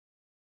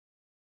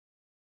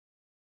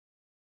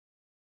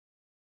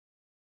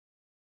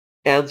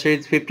 Answer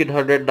is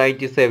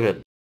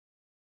 1597.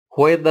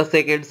 When the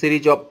second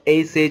series of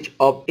Essays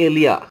of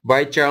Elia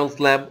by Charles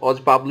Lamb was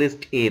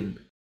published in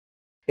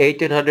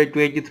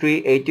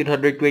 1823,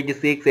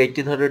 1826,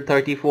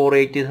 1834,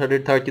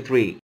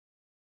 1833.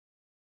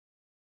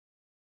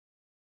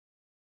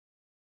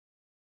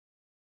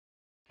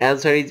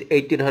 Answer is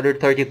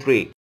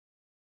 1833.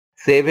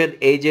 Seven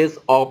Ages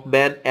of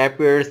Man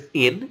appears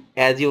in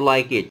As You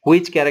Like It.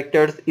 Which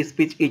character's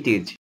speech it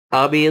is?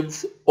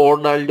 Amiens,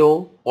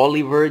 Ornaldo,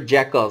 Oliver,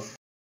 Jacques.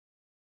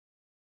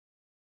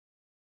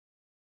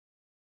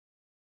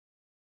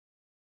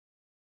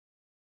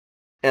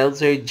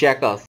 Answer is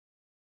Jacques.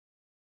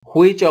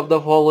 Which of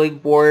the following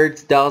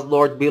poets does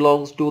not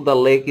belong to the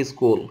Lake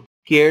School?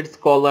 Keats,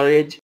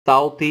 Coleridge,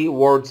 Southey,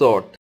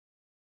 Wordsworth.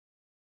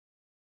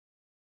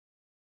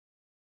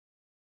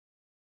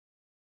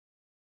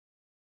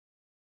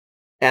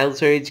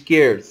 Answer is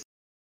Keats.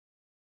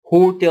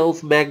 Who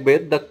tells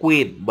Macbeth the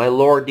Queen, my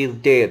lord is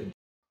dead?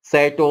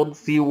 Seton,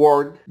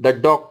 Seward, the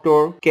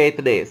Doctor,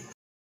 Caithness.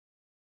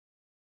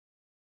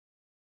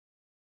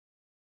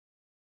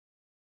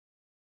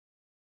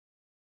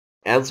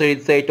 Answer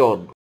is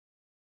Seton.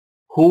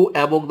 Who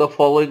among the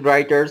following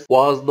writers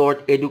was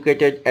not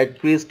educated at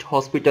Christ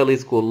Hospital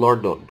School,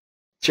 London?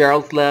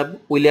 Charles Lamb,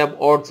 William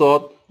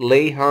Wordsworth,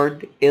 Leigh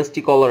Hunt,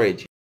 S.T.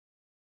 Coleridge.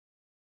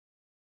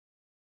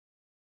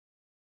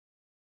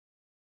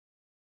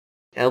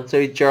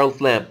 Answer is Charles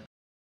Lamb.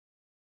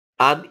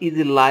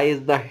 Uneasy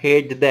lies the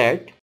head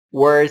that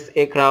wears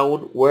a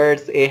crown,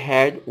 wears a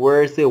hat,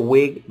 wears a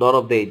wig, none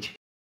of these.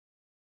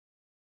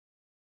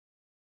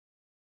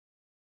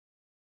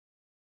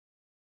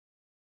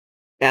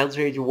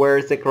 Answer is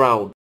wears a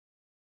crown.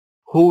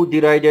 Who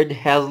derided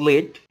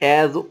Hazlitt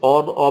as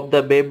one of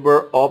the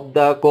members of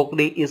the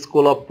Cockney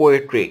School of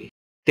Poetry?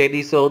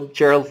 Tennyson,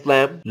 Charles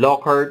Lamb,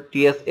 Lockhart,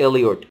 T.S.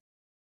 Eliot.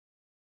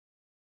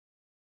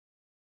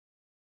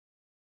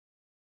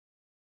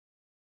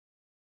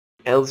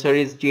 Answer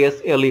is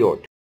T.S.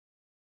 Eliot.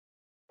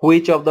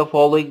 Which of the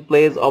following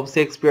plays of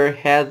Shakespeare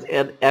has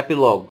an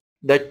epilogue?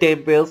 The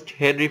Tempest,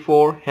 Henry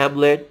IV,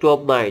 Hamlet,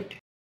 Twelfth Night.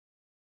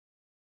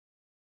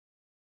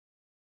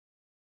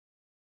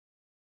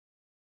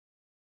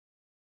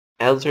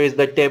 Answer is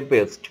The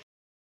Tempest.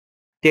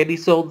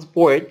 Tennyson's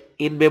poet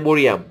In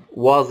Memoriam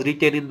was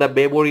written in the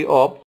memory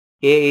of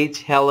A.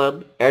 H.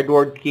 Hallam,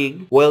 Edward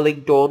King,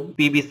 Wellington,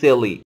 P. B.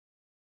 Shelley.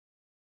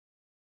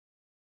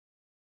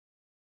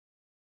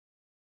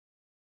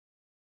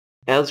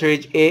 Answer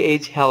is A.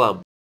 H.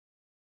 Hallam.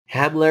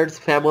 Hamlet's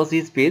famous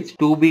speech,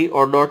 to be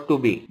or not to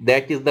be,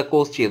 that is the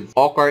question,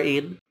 occur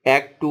in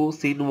Act 2,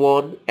 Scene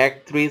 1,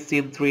 Act 3,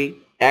 Scene 3,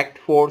 Act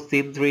 4,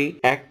 Scene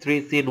 3, Act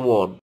 3, Scene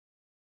 1.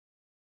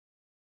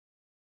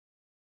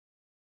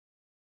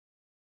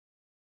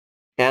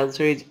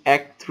 Answer is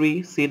Act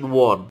 3, Scene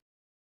 1.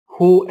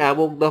 Who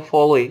among the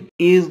following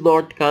is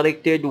not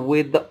connected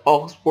with the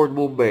Oxford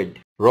movement?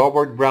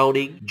 Robert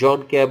Browning,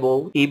 John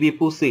Cabell, E.B.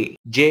 Pusey,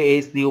 J.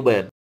 H.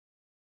 Newman.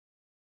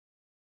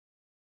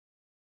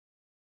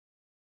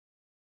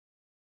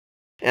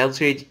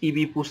 Answer is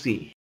E.B.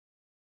 Pusey.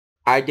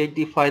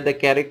 Identify the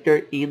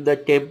character in The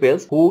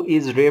Tempest who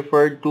is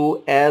referred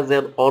to as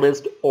an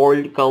honest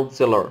old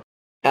counselor.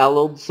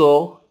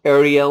 Alonso,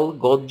 Ariel,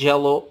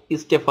 Gonzalo,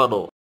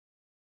 Stefano.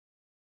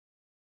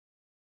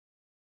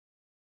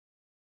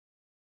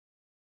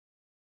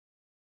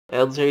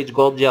 Answer is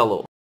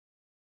Gonzalo.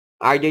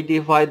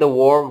 Identify the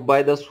work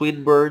by the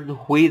Swinburne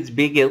which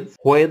begins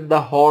when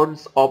the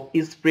horns of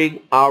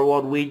spring are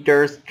on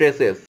winter's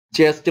tresses.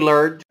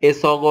 Chestillard, A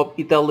Song of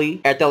Italy,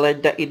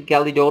 Atalanta in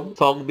Calydon,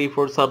 Song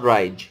Before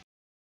Sunrise.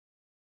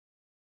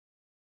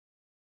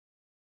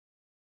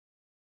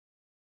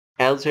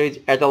 Answer is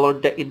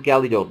Atalanta in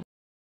Calydon.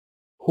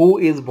 Who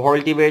is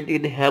Vortigern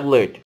in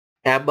Hamlet?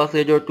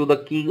 Ambassador to the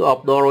King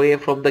of Norway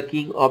from the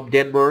King of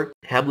Denmark,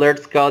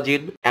 Hamlet's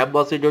cousin,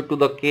 ambassador to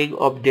the King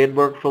of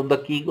Denmark from the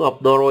King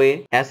of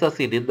Norway,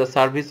 assassin in the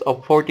service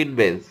of 14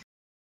 days.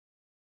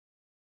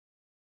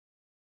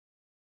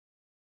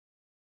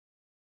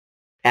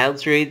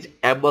 Answer is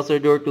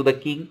ambassador to the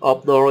King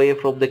of Norway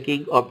from the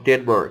King of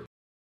Denmark.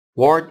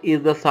 What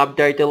is the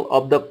subtitle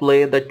of the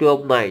play The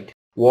Twelfth Night?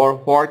 Or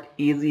what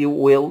is you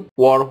will,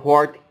 or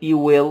what you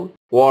will,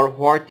 or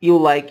what you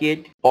like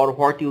it, or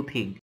what you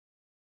think.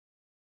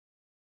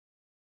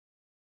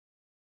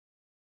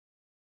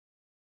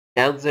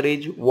 Answer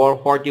is or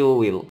what you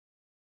will.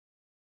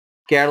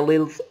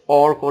 Carlyle's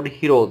work on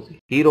heroes,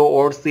 hero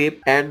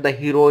worship, and the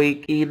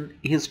heroic in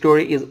his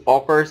story is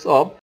occurs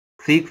of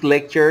 6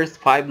 lectures,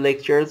 5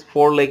 lectures,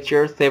 4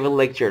 lectures, 7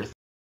 lectures.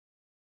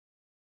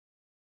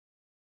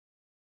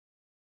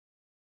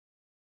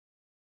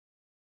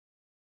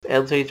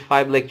 Answer is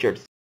 5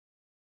 lectures.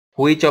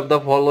 Which of the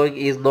following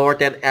is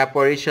not an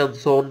apparition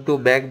shown to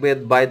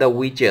Macbeth by the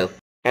witches?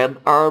 An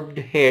armed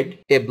head,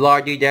 a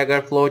bloody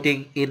dagger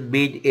floating in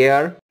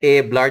mid-air,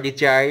 a bloody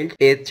child,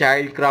 a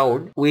child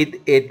crowned with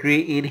a tree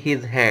in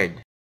his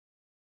hand.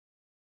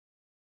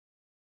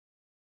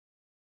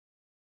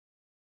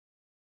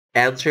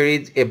 Answer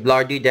is a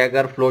bloody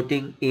dagger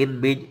floating in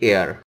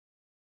mid-air.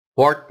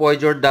 What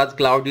poison does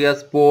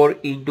Claudius pour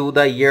into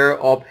the ear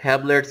of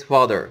Hamlet's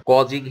father,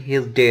 causing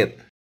his death?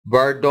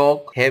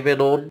 Burdock,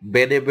 Havenon,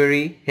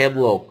 Beneberry,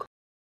 Hemlock.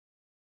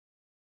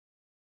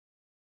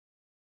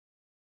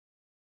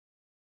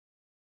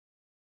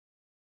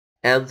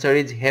 Answer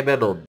is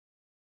Havenon.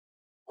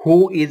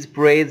 Who is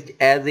praised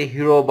as a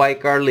hero by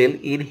Carlyle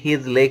in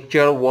his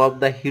lecture on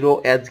the hero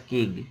as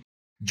king?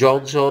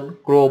 Johnson,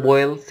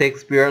 Cromwell,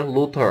 Shakespeare,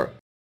 Luther.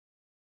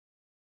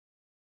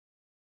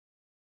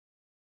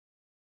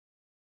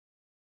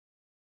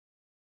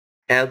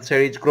 Answer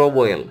is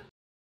Cromwell.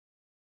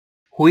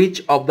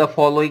 Which of the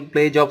following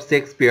plays of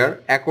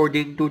Shakespeare,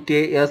 according to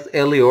T.S.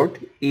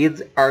 Eliot,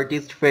 is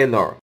artist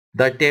failure?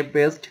 The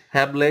Tempest,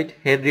 Hamlet,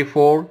 Henry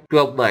IV,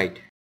 Twelfth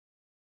Night.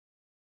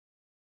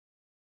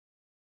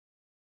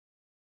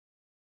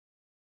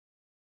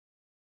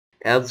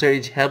 Answer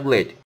is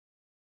Hamlet.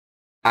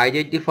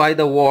 Identify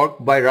the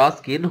work by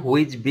Ruskin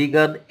which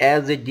began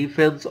as a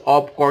defense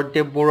of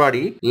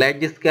contemporary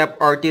landscape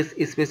artists,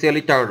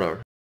 especially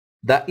Turner.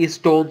 The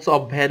Stones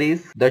of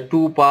Venice, The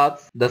Two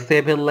Paths, The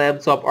Seven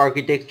Lamps of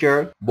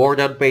Architecture,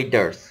 Modern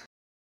Painters.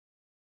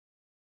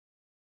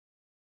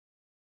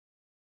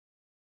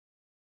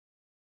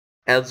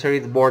 Answer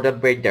is Modern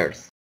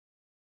Painters.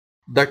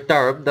 The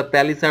term the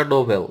Palliser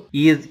novel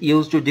is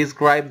used to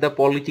describe the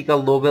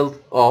political novels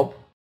of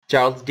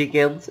Charles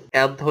Dickens,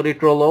 Anthony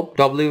Trollope,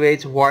 W.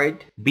 H.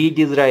 White, B.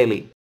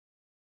 Disraeli.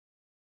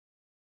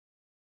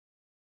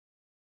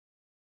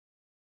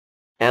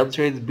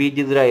 Answer is B.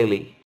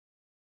 Disraeli.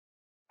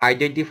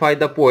 Identify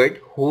the poet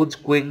whose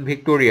Queen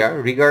Victoria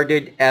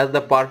regarded as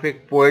the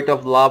perfect poet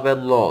of love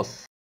and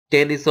loss.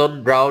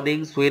 Tennyson,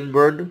 Browning,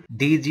 Swinburne,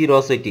 D. G.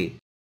 Rossetti.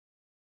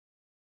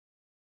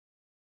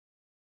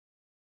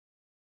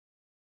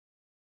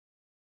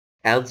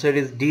 Answer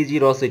is D. G.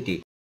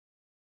 Rossetti.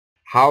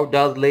 How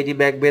does Lady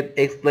Macbeth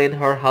explain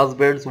her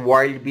husband's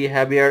wild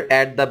behavior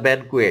at the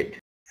banquet?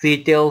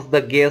 She tells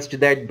the guest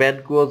that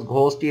Banquo's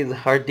ghost is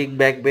hunting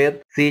Macbeth.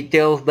 She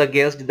tells the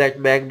guest that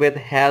Macbeth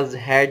has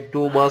had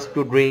too much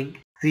to drink.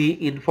 She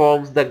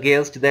informs the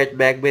guest that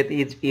Macbeth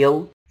is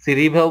ill. She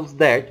reveals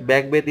that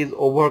Macbeth is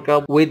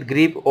overcome with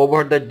grief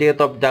over the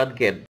death of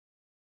Duncan.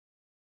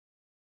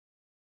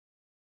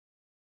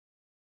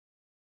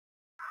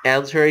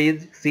 Answer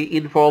is she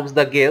informs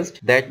the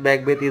guest that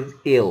Macbeth is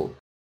ill.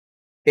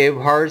 A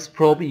verse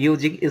from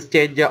using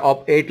stanza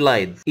of 8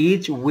 lines,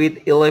 each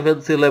with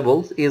 11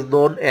 syllables, is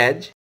known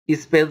as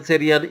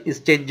Spenserian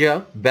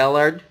stanza,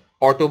 ballad,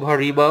 autoba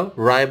rima,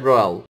 rhyme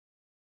royal.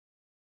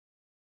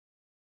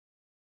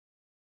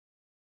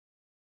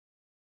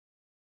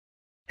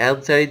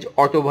 Answer is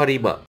autoba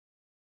rima.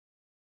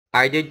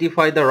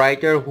 Identify the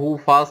writer who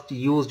first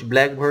used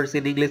blank verse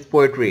in English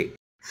poetry.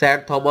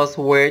 Sir Thomas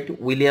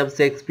Wade, William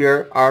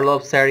Shakespeare, Earl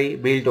of Surrey,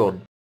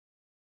 Milton.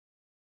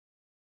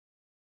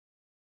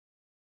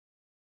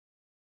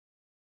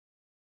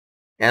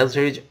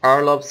 Answer is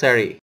Earl of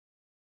Surrey.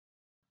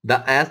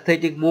 The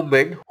aesthetic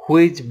movement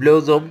which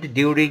blossomed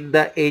during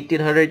the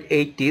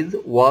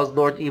 1880s was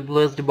not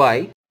influenced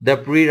by the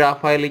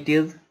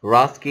pre-Raphaelites,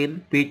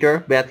 Ruskin,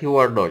 Peter, Matthew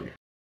Arnold.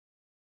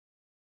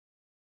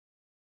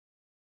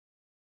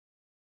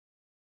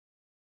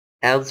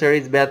 Answer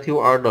is Matthew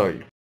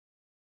Arnold.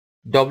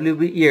 W.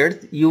 B.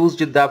 Yeats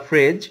used the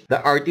phrase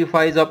the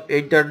artifice of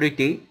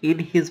eternity in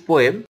his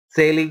poem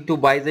Sailing to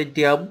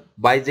Byzantium,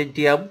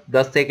 Byzantium,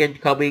 the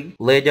Second Coming,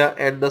 Leda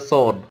and the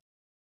Son.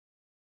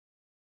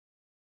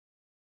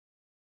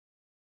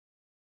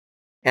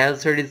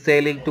 Answer is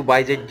Sailing to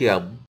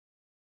Byzantium.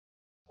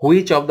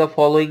 Which of the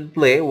following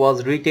play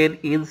was written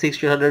in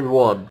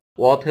 1601?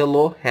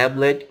 Othello,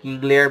 Hamlet,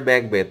 King Lear,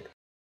 Macbeth.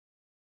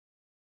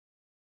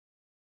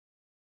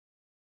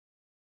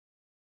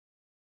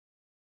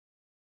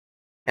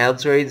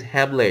 Answer is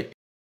Hamlet.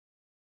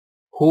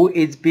 Who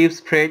is Pepys'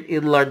 friend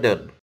in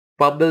London?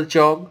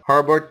 Pumblechook,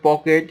 Herbert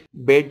Pocket,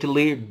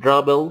 Bentley,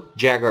 Drummel,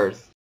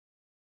 Jaggers.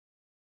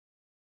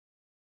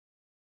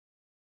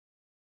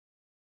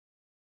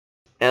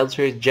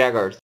 Answer is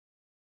Jaggers.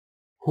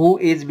 Who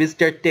is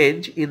Mr.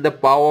 Tench in The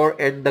Power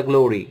and the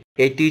Glory?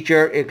 A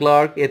teacher, a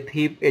clerk, a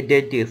thief, a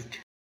dentist.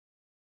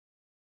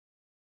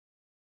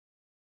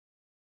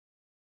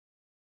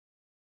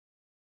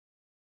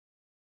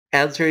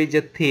 Answer is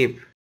a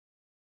thief.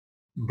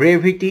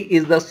 Brevity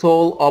is the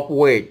soul of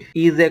wit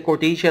is a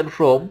quotation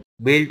from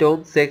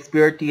Milton,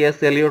 Shakespeare,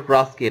 T.S. Eliot,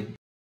 Ruskin.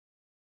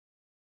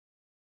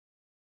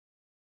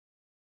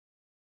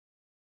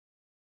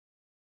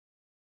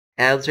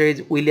 Answer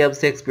is William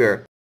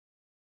Shakespeare.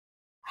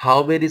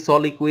 How many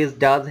soliloquies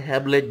does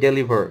Hamlet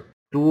deliver?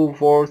 2,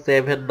 4,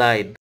 7,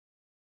 9.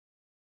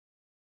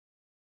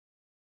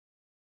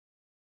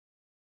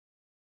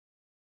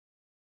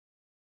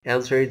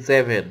 Answer is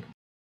 7.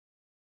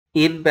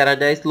 In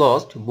Paradise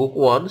Lost, Book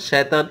 1,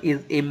 Satan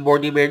is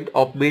embodiment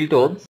of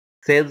Milton's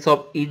sense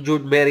of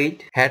injured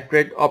merit,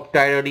 hatred of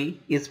tyranny,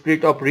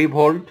 spirit of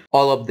revolt,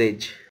 all of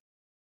these.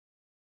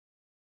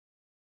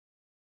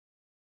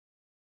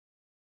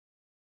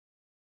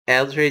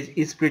 Answer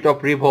is spirit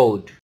of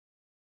revolt.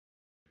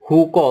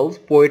 Who calls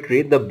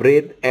poetry the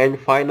breath and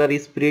finer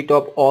spirit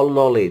of all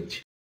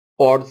knowledge?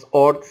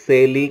 Wordsworth,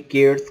 Shelley,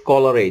 Keats,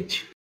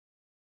 Coleridge.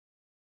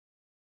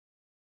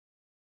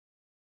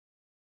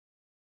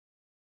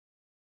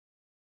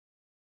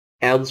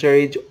 Answer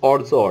is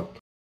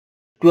Wordsworth.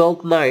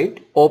 Twelfth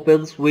Night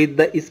opens with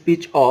the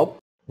speech of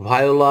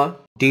Viola,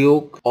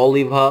 Duke,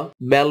 Oliva,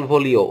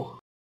 Malvolio.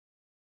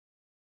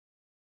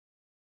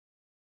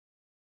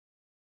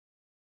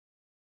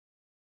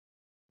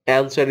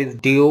 Answer is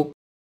Duke.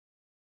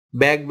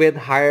 Macbeth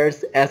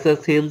hires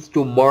assassins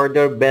to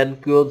murder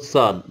Banquo's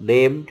son,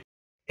 named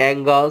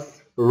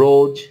Angus,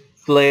 Roge,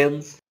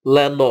 Flames,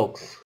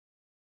 Lennox.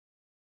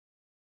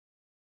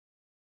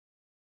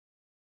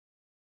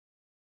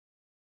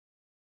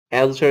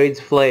 Answer is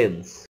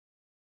Flames.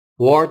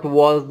 What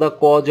was the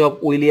cause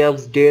of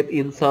William's death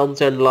in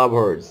Sons and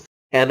Lovers?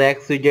 An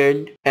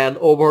accident, an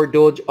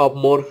overdose of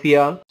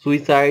morphia,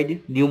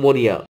 suicide,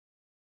 pneumonia.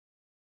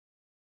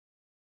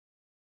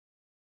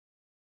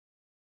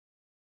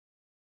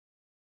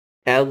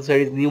 Answer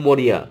is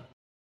pneumonia.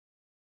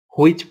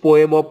 Which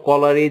poem of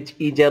Coleridge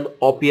is an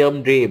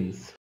opium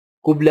dreams?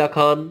 Kubla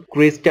Khan,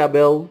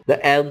 Christabel, The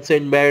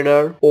Ancient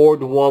Mariner,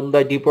 Ode Won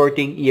the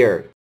Departing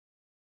Year.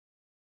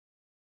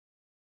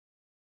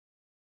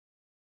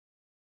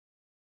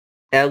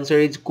 Answer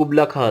is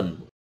Kubla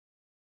Khan.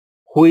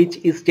 Which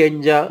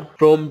stanza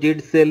from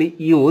did Shelley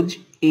use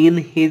in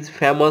his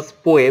famous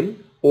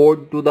poem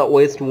Ode to the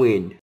West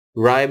Wind?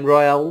 Rhyme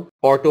Royal,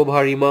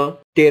 Autovarima,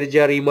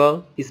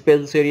 Terjarima,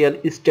 Spenserian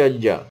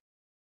stanza.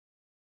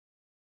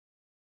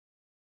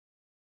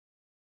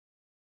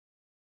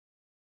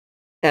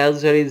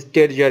 Answer is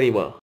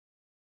Terjarima.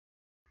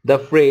 The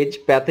phrase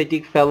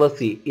pathetic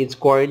fallacy is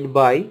coined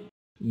by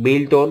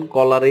Milton,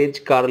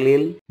 Coleridge,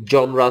 Carlyle,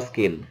 John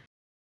Ruskin.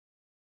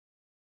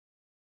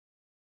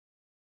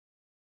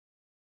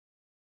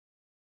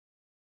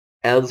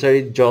 Answer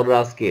is John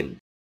Ruskin.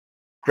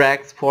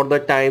 Tracks for the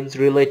Times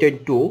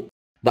related to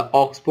the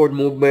Oxford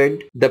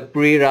movement, the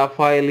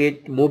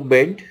pre-Raphaelite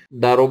movement,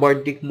 the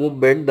Romantic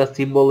movement, the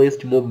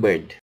Symbolist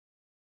movement.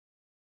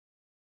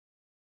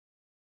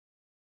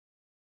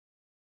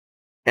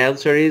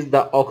 Answer is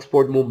the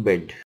Oxford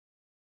movement.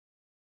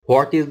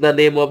 What is the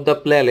name of the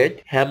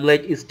playlet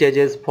Hamlet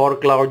stages for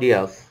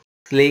Claudius?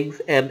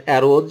 Slings and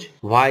Arrows,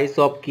 Vice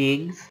of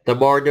Kings, The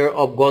Murder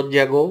of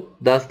Gonzago,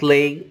 The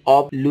Slaying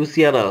of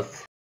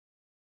Lucianus.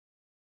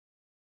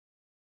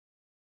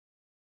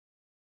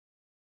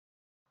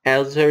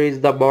 Answer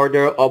is The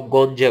Murder of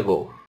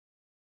Gonzago.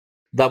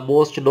 The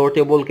most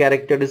notable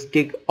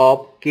characteristic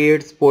of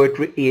Keats'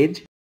 poetry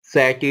is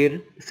satire,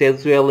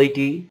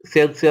 sensuality,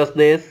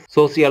 sensuousness,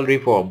 social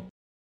reform.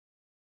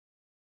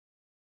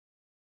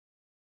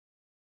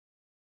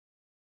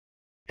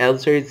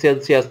 Answer is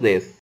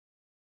sensuousness.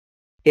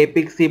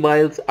 Epic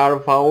similes are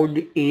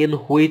found in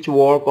which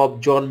work of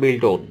John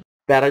Milton?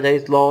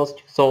 Paradise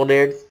Lost,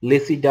 Sonnets,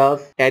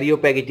 Lycidas,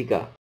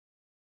 Areopagitica.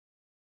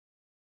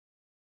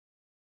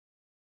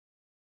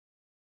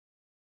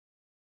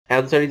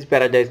 Answer is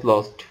Paradise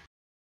Lost.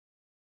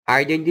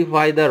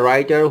 Identify the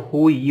writer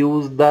who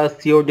used the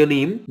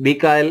pseudonym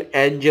Michael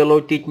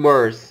Angelo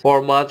Titmuss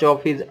for much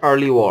of his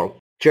early work.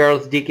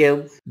 Charles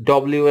Dickens,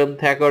 W. M.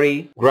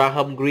 Thackeray,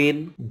 Graham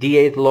Greene, D.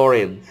 H.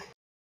 Lawrence.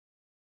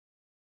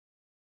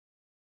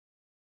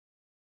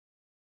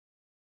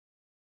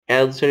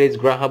 Answer is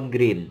Graham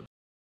Greene.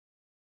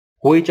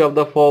 Which of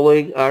the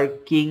following are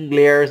King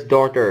Lear's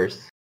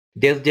daughters?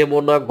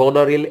 Desdemona,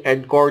 Goneril,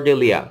 and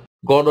Cordelia.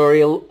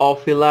 Goneril,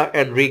 Ophelia,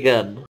 and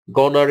Regan.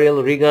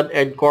 Goneril, Regan,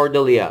 and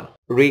Cordelia.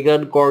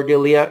 Regan,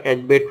 Cordelia,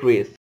 and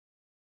Beatrice.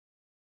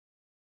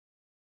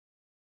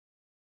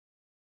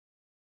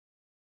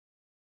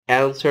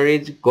 Answer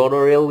is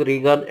Goneril,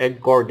 Regan,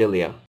 and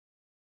Cordelia.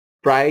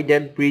 Pride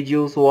and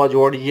Prejudice was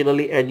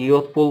originally a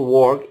youthful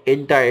work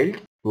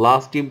entitled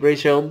Last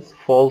Impressions,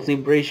 False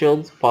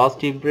Impressions,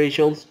 First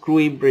Impressions, True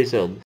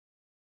Impressions.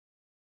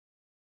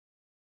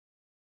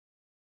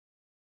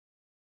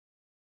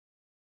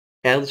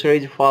 Answer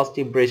is First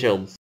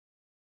Impressions.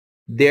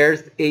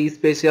 There's a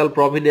special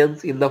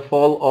provenance in the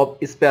fall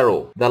of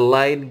Sparrow. The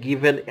line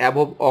given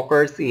above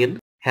occurs in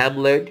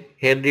Hamlet,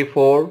 Henry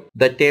IV,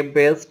 The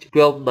Tempest,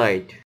 Twelfth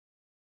Night.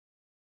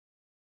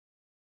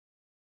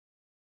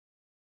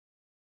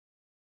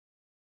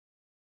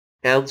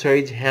 Answer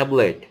is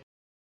Hamlet.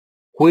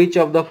 Which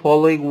of the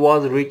following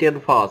was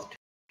written first?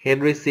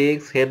 Henry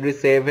VI, Henry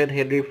VII,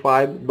 Henry V,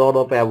 none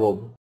of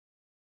above.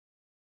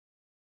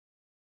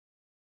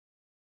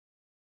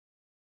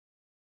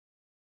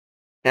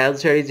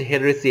 Answer is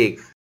Henry VI.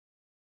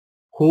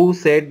 Who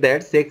said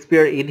that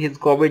Shakespeare in his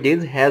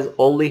comedies has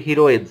only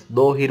heroines,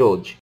 no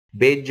heroes?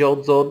 Ben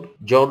Jonson,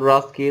 John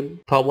Ruskin,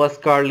 Thomas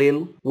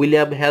Carlyle,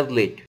 William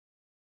Hazlitt.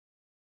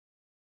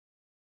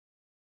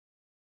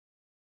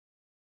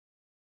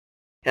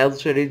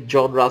 Answer is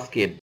John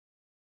Ruskin.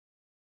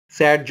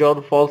 Sir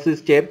John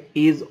Falstaff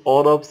is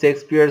one of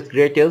Shakespeare's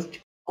greatest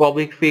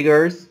comic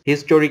figures,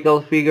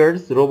 historical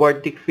figures,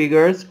 romantic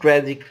figures,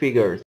 tragic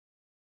figures.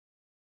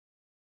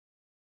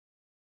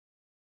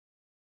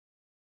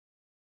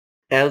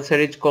 Answer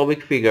is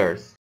comic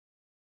figures.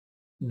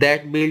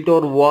 That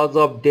Milton was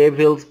of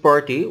Devil's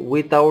party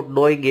without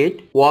knowing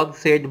it was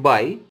said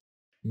by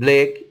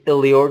Blake,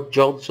 Eliot,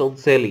 Johnson,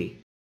 Shelley.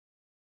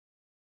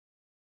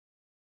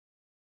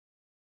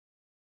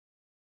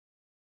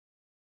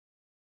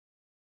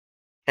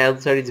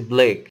 Answer is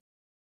Blake.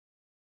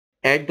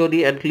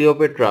 Antony and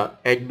Cleopatra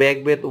and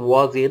Macbeth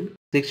was in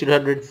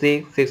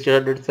 1606,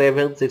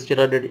 1607,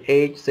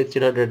 1608,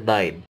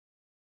 1609.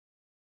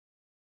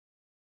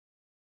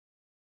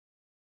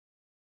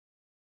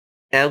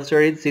 Answer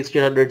is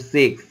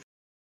 1606.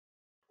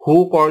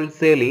 Who called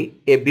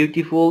Shelley a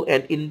beautiful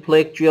and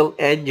intellectual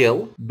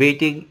angel,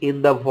 beating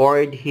in the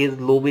void his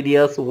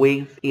luminous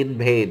wings in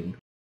vain?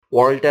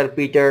 Walter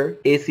Peter,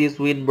 A.C.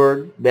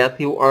 Swinburne,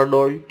 Matthew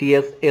Arnold,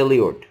 T.S.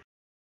 Eliot.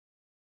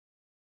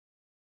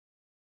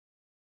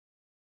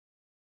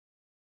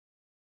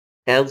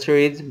 Answer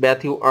is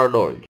Matthew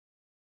Arnold.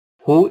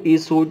 Who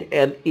issued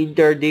an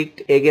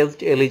interdict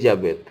against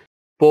Elizabeth?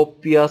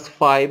 Pope Pius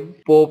V,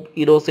 Pope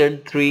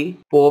Innocent III,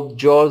 Pope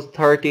George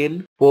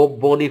XIII, Pope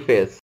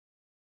Boniface.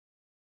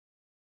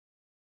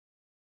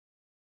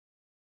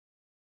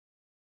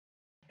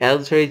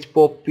 Answer is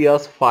Pope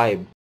Pius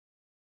V.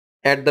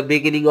 At the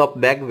beginning of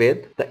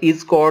Macbeth, the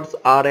Scots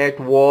are at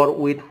war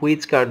with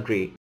which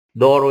country?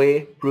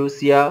 Norway,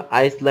 Prussia,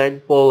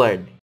 Iceland,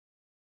 Poland.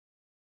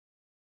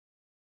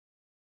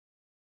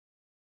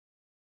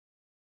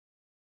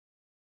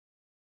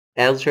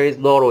 Answer is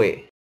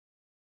Norway.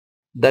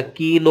 The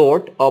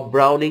keynote of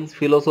Browning's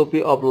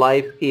philosophy of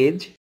life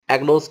is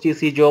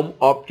agnosticism,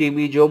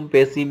 optimism,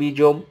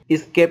 pessimism,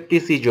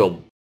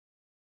 skepticism.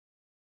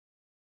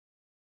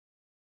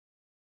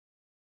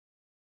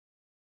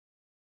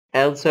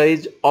 Answer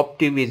is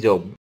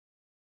optimism.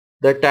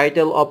 The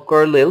title of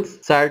Carlyle's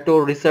Sarto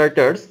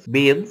Researchers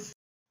means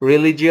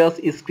religious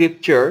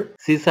scripture,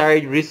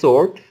 seaside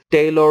resort,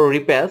 Taylor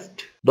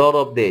repast, none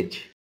of these.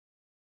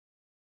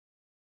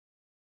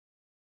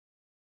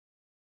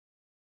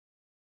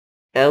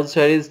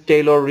 Answer is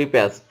Taylor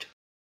repast.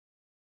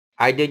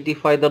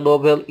 Identify the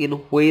novel in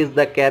which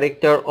the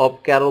character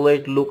of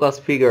Caroline Lucas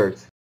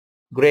figures.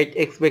 Great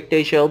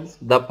Expectations,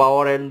 The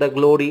Power and the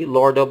Glory,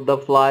 Lord of the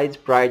Flies,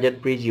 Pride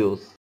and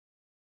Prejudice.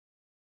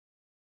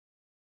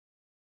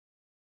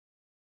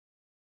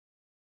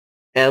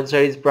 Answer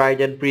is Pride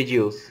and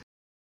Prejudice.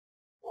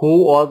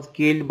 Who was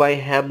killed by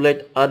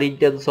Hamlet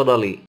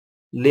unintentionally?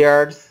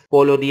 Lear's,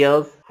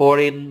 Polonius,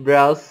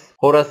 Fortinbras,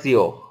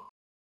 Horatio.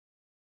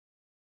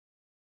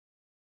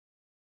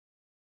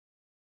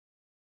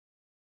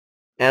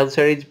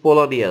 Answer is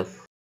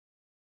Polonius.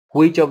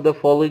 Which of the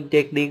following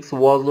techniques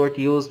was not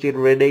used in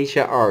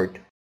Renaissance art?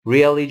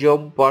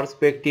 Realism,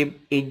 perspective,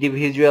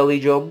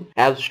 individualism,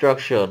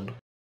 abstraction.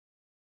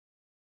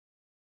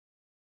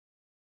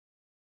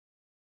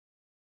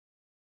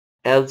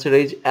 Answer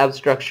is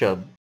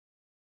abstraction.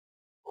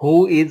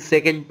 Who is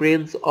second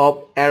prince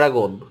of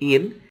Aragon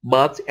in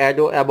Much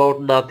Ado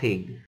About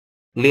Nothing?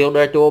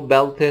 Leonardo,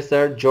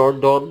 Balthazar, John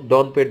Don,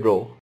 Don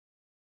Pedro.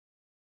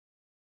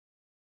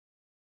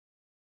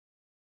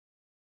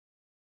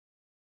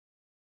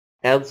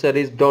 Answer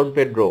is Don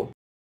Pedro.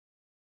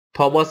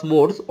 Thomas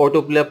More's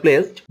Utopia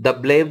placed the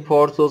blame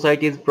for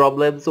society's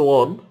problems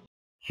on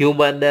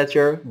human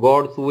nature,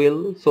 God's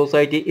will,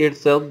 society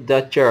itself,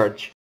 the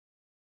church.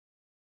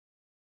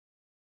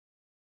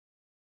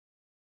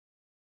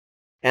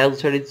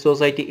 Answer is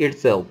society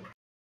itself.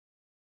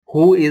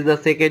 Who is the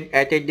second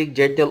attending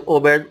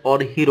gentlewoman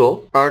on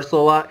Hero,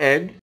 Ursula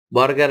and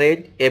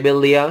Margaret,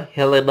 Emilia,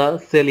 Helena,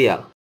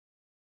 Celia?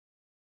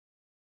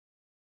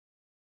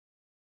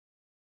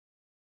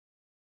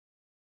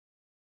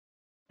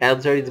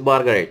 Answer is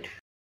Margaret.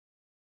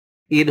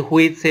 In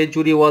which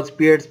century was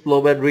Piers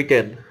Plowman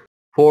written?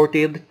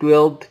 14th,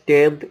 12th,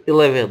 10th,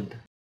 11th.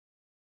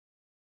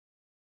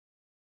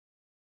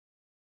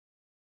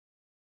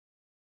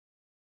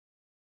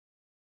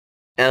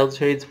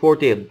 Answer is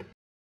 14th.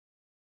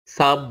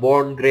 Some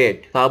born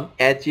great, some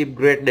achieve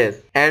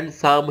greatness, and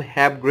some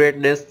have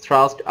greatness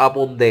thrust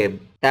upon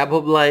them.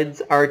 Above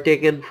lines are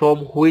taken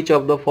from which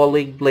of the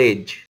following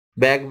plays?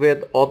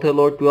 Macbeth,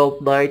 Othello,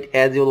 Twelfth Night,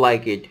 As You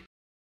Like It.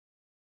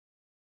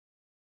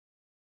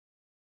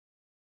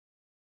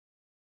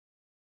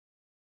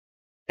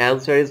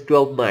 Answer is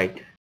Twelfth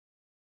Night.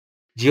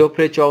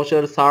 Geoffrey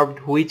Chaucer served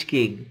which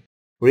king?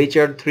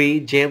 Richard III,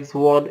 James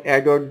I,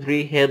 Edward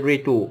III,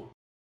 Henry II.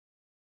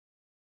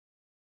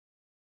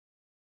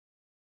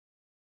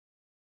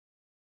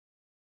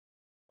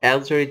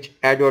 Answer is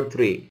Edward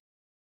III.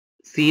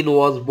 Sin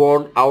was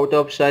born out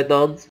of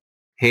Shaitan's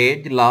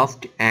head,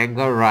 lust,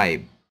 anger,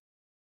 ripe.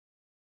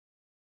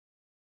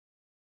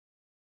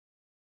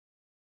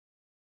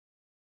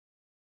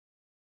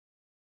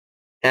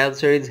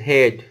 Answer is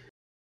head.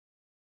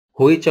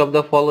 Which of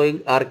the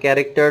following are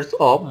characters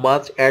of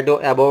Much Ado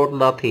About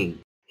Nothing?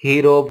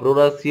 Hero,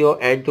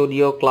 Brunasio,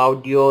 Antonio,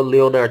 Claudio,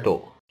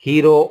 Leonardo.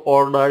 Hero,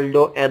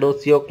 Ornaldo,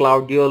 Anosio,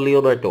 Claudio,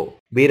 Leonardo.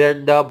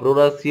 Miranda,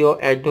 Brunasio,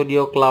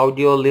 Antonio,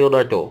 Claudio,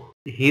 Leonardo.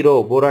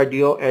 Hero,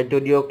 Boradio,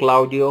 Antonio,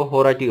 Claudio,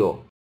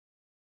 Horatio.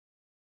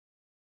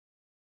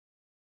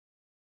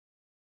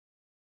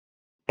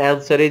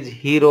 Answer is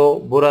Hero,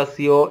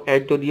 Boracio,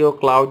 Antonio,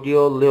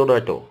 Claudio,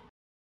 Leonardo.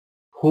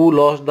 Who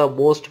lost the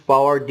most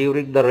power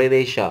during the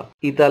Renaissance?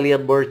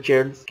 Italian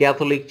merchants,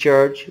 Catholic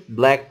Church,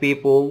 black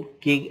people,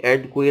 King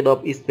and Queen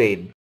of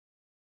Spain.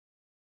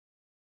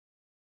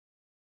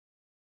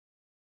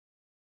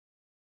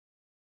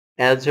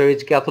 Answer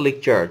is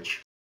Catholic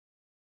Church.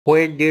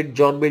 When did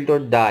John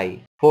Milton die?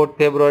 4th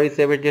February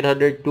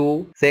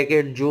 1702,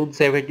 2nd June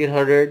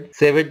 1700,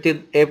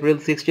 17th April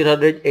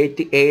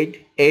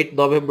 1688, 8th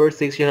November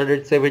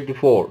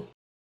 1674.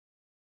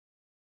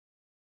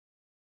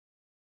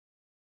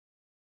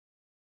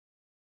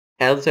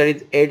 Answer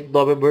is 8th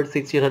November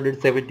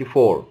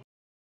 1674.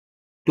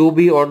 To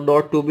be or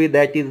not to be,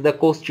 that is the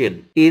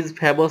question, is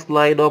famous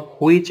line of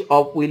which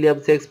of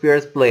William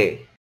Shakespeare's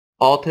play?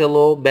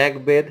 Othello,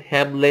 Macbeth,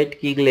 Hamlet,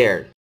 King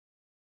Lear.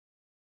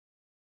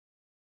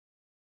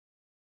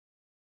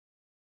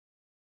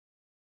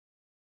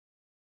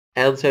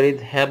 Answer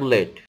is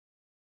Hamlet.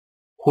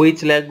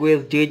 Which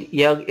language did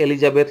young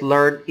Elizabeth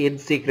learn in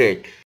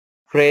secret?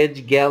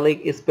 French,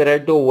 Gaelic,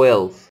 Esperanto,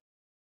 Welsh.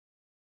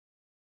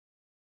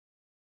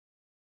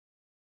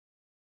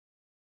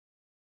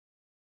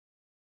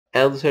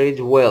 Answer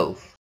is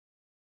Welsh.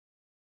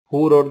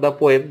 Who wrote the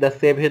poem The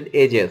Seven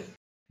Ages?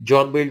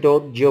 John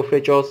Milton,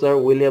 Geoffrey Chaucer,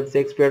 William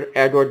Shakespeare,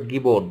 Edward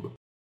Gibbon.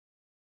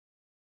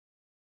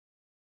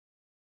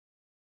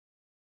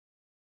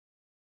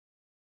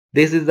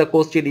 This is the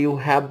question you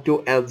have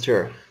to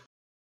answer.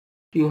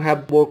 You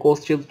have more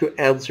questions to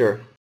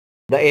answer.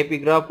 The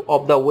epigraph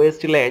of the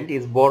Wasteland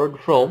is borrowed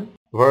from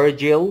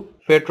Virgil,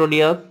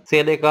 Petronius,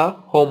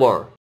 Seneca,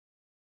 Homer.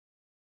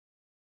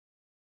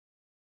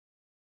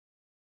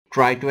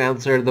 Try to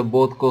answer the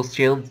both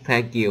questions.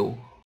 Thank you.